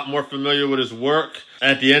 I'm a lot more familiar with his work.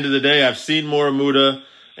 At the end of the day, I've seen more of Muta.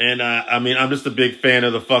 And, I'm just a big fan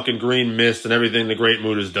of the fucking Green Mist and everything the great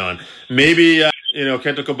Muta's done. Maybe,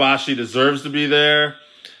 Kenta Kobashi deserves to be there.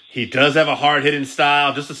 He does have a hard-hitting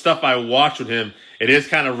style. Just the stuff I watch with him, it is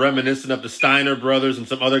kind of reminiscent of the Steiner brothers and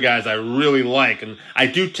some other guys I really like. And I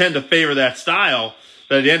do tend to favor that style.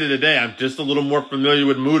 But at the end of the day, I'm just a little more familiar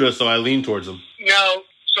with Muta, so I lean towards him. Now,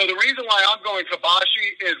 so the reason why I'm going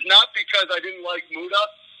Kobashi is not because I didn't like Muta.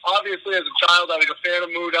 Obviously, as a child, I was a fan of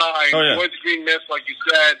Muta. I enjoyed the Green Mist, like you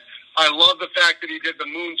said. I love the fact that he did the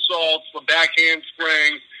moonsaults, the backhand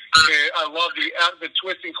spring. I love the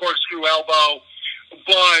twisting corkscrew elbow.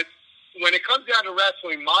 But when it comes down to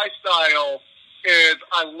wrestling, my style is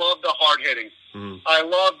I love the hard hitting. Mm-hmm. I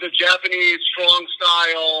love the Japanese strong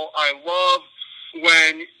style. I love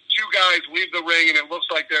when two guys leave the ring and it looks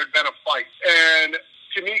like there had been a fight. And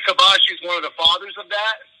to me, Kobashi is one of the fathers of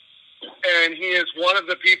that. And he is one of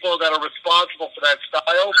the people that are responsible for that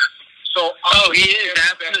style. So, he is.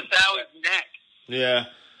 That's the Sal's neck. Yeah.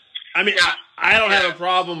 I don't have a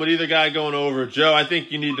problem with either guy going over. Joe, I think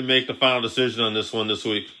you need to make the final decision on this one this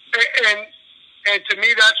week. And to me,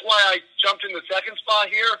 that's why I jumped in the second spot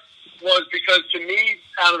here, was because to me,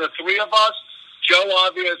 out of the three of us, Joe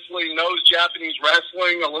obviously knows Japanese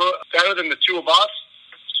wrestling a little better than the two of us.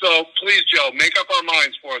 So please, Joe, make up our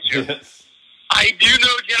minds for us here. Yes. I do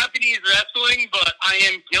know Japanese wrestling, but I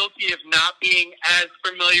am guilty of not being as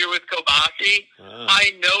familiar with Kobashi.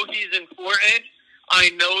 I know he's important. I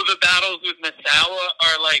know the battles with Misawa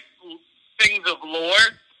are like things of lore,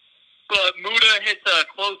 but Muta hits a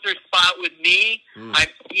closer spot with me.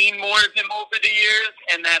 I've seen more of him over the years,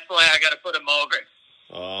 and that's why I got to put him over.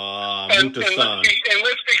 And let's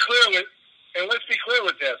be clear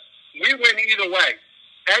with this. We win either way.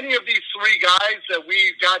 Any of these three guys that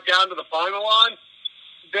we got down to the final on,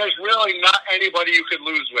 there's really not anybody you could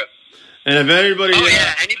lose with. And if anybody,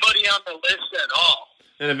 anybody on the list at all.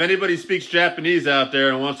 And if anybody speaks Japanese out there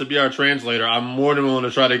and wants to be our translator, I'm more than willing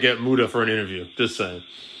to try to get Muda for an interview. Just saying.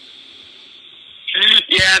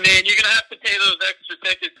 Yeah, man, you're gonna have to pay those extra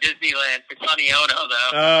tickets to Disneyland for Sonny Ono,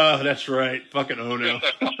 though. Oh, that's right, fucking Ono.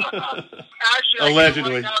 Actually,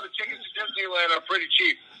 allegedly. Right now the tickets to Disneyland are pretty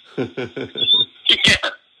cheap. Yeah.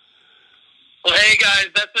 Well, hey guys,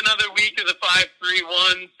 that's another week of the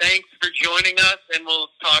 531. Thanks for joining us, and we'll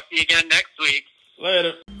talk to you again next week.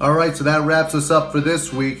 Later. All right, so that wraps us up for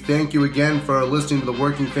this week. Thank you again for listening to the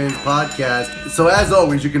Working Fans Podcast. So as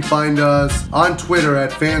always, you can find us on Twitter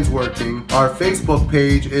at FansWorking. Our Facebook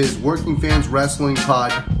page is Working Fans Wrestling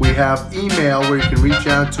Pod. We have email where you can reach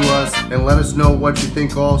out to us and let us know what you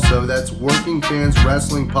think also. That's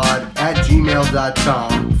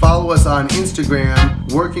workingfanswrestlingpod@gmail.com. Follow us on Instagram,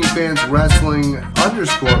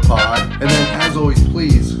 workingfanswrestling_pod. And then as always,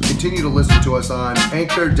 please continue to listen to us on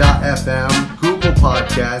Anchor.fm, Google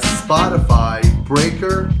Podcasts, Spotify,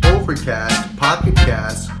 Breaker, Overcast, Pocket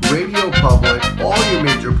Cast, Radio Public, all your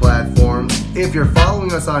major platforms. If you're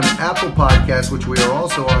following us on Apple Podcasts, which we are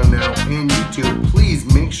also on now, and YouTube, please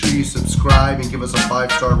make sure you subscribe and give us a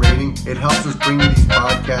 5-star rating. It helps us bring you these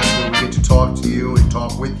podcasts where we get to talk to you and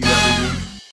talk with you every week.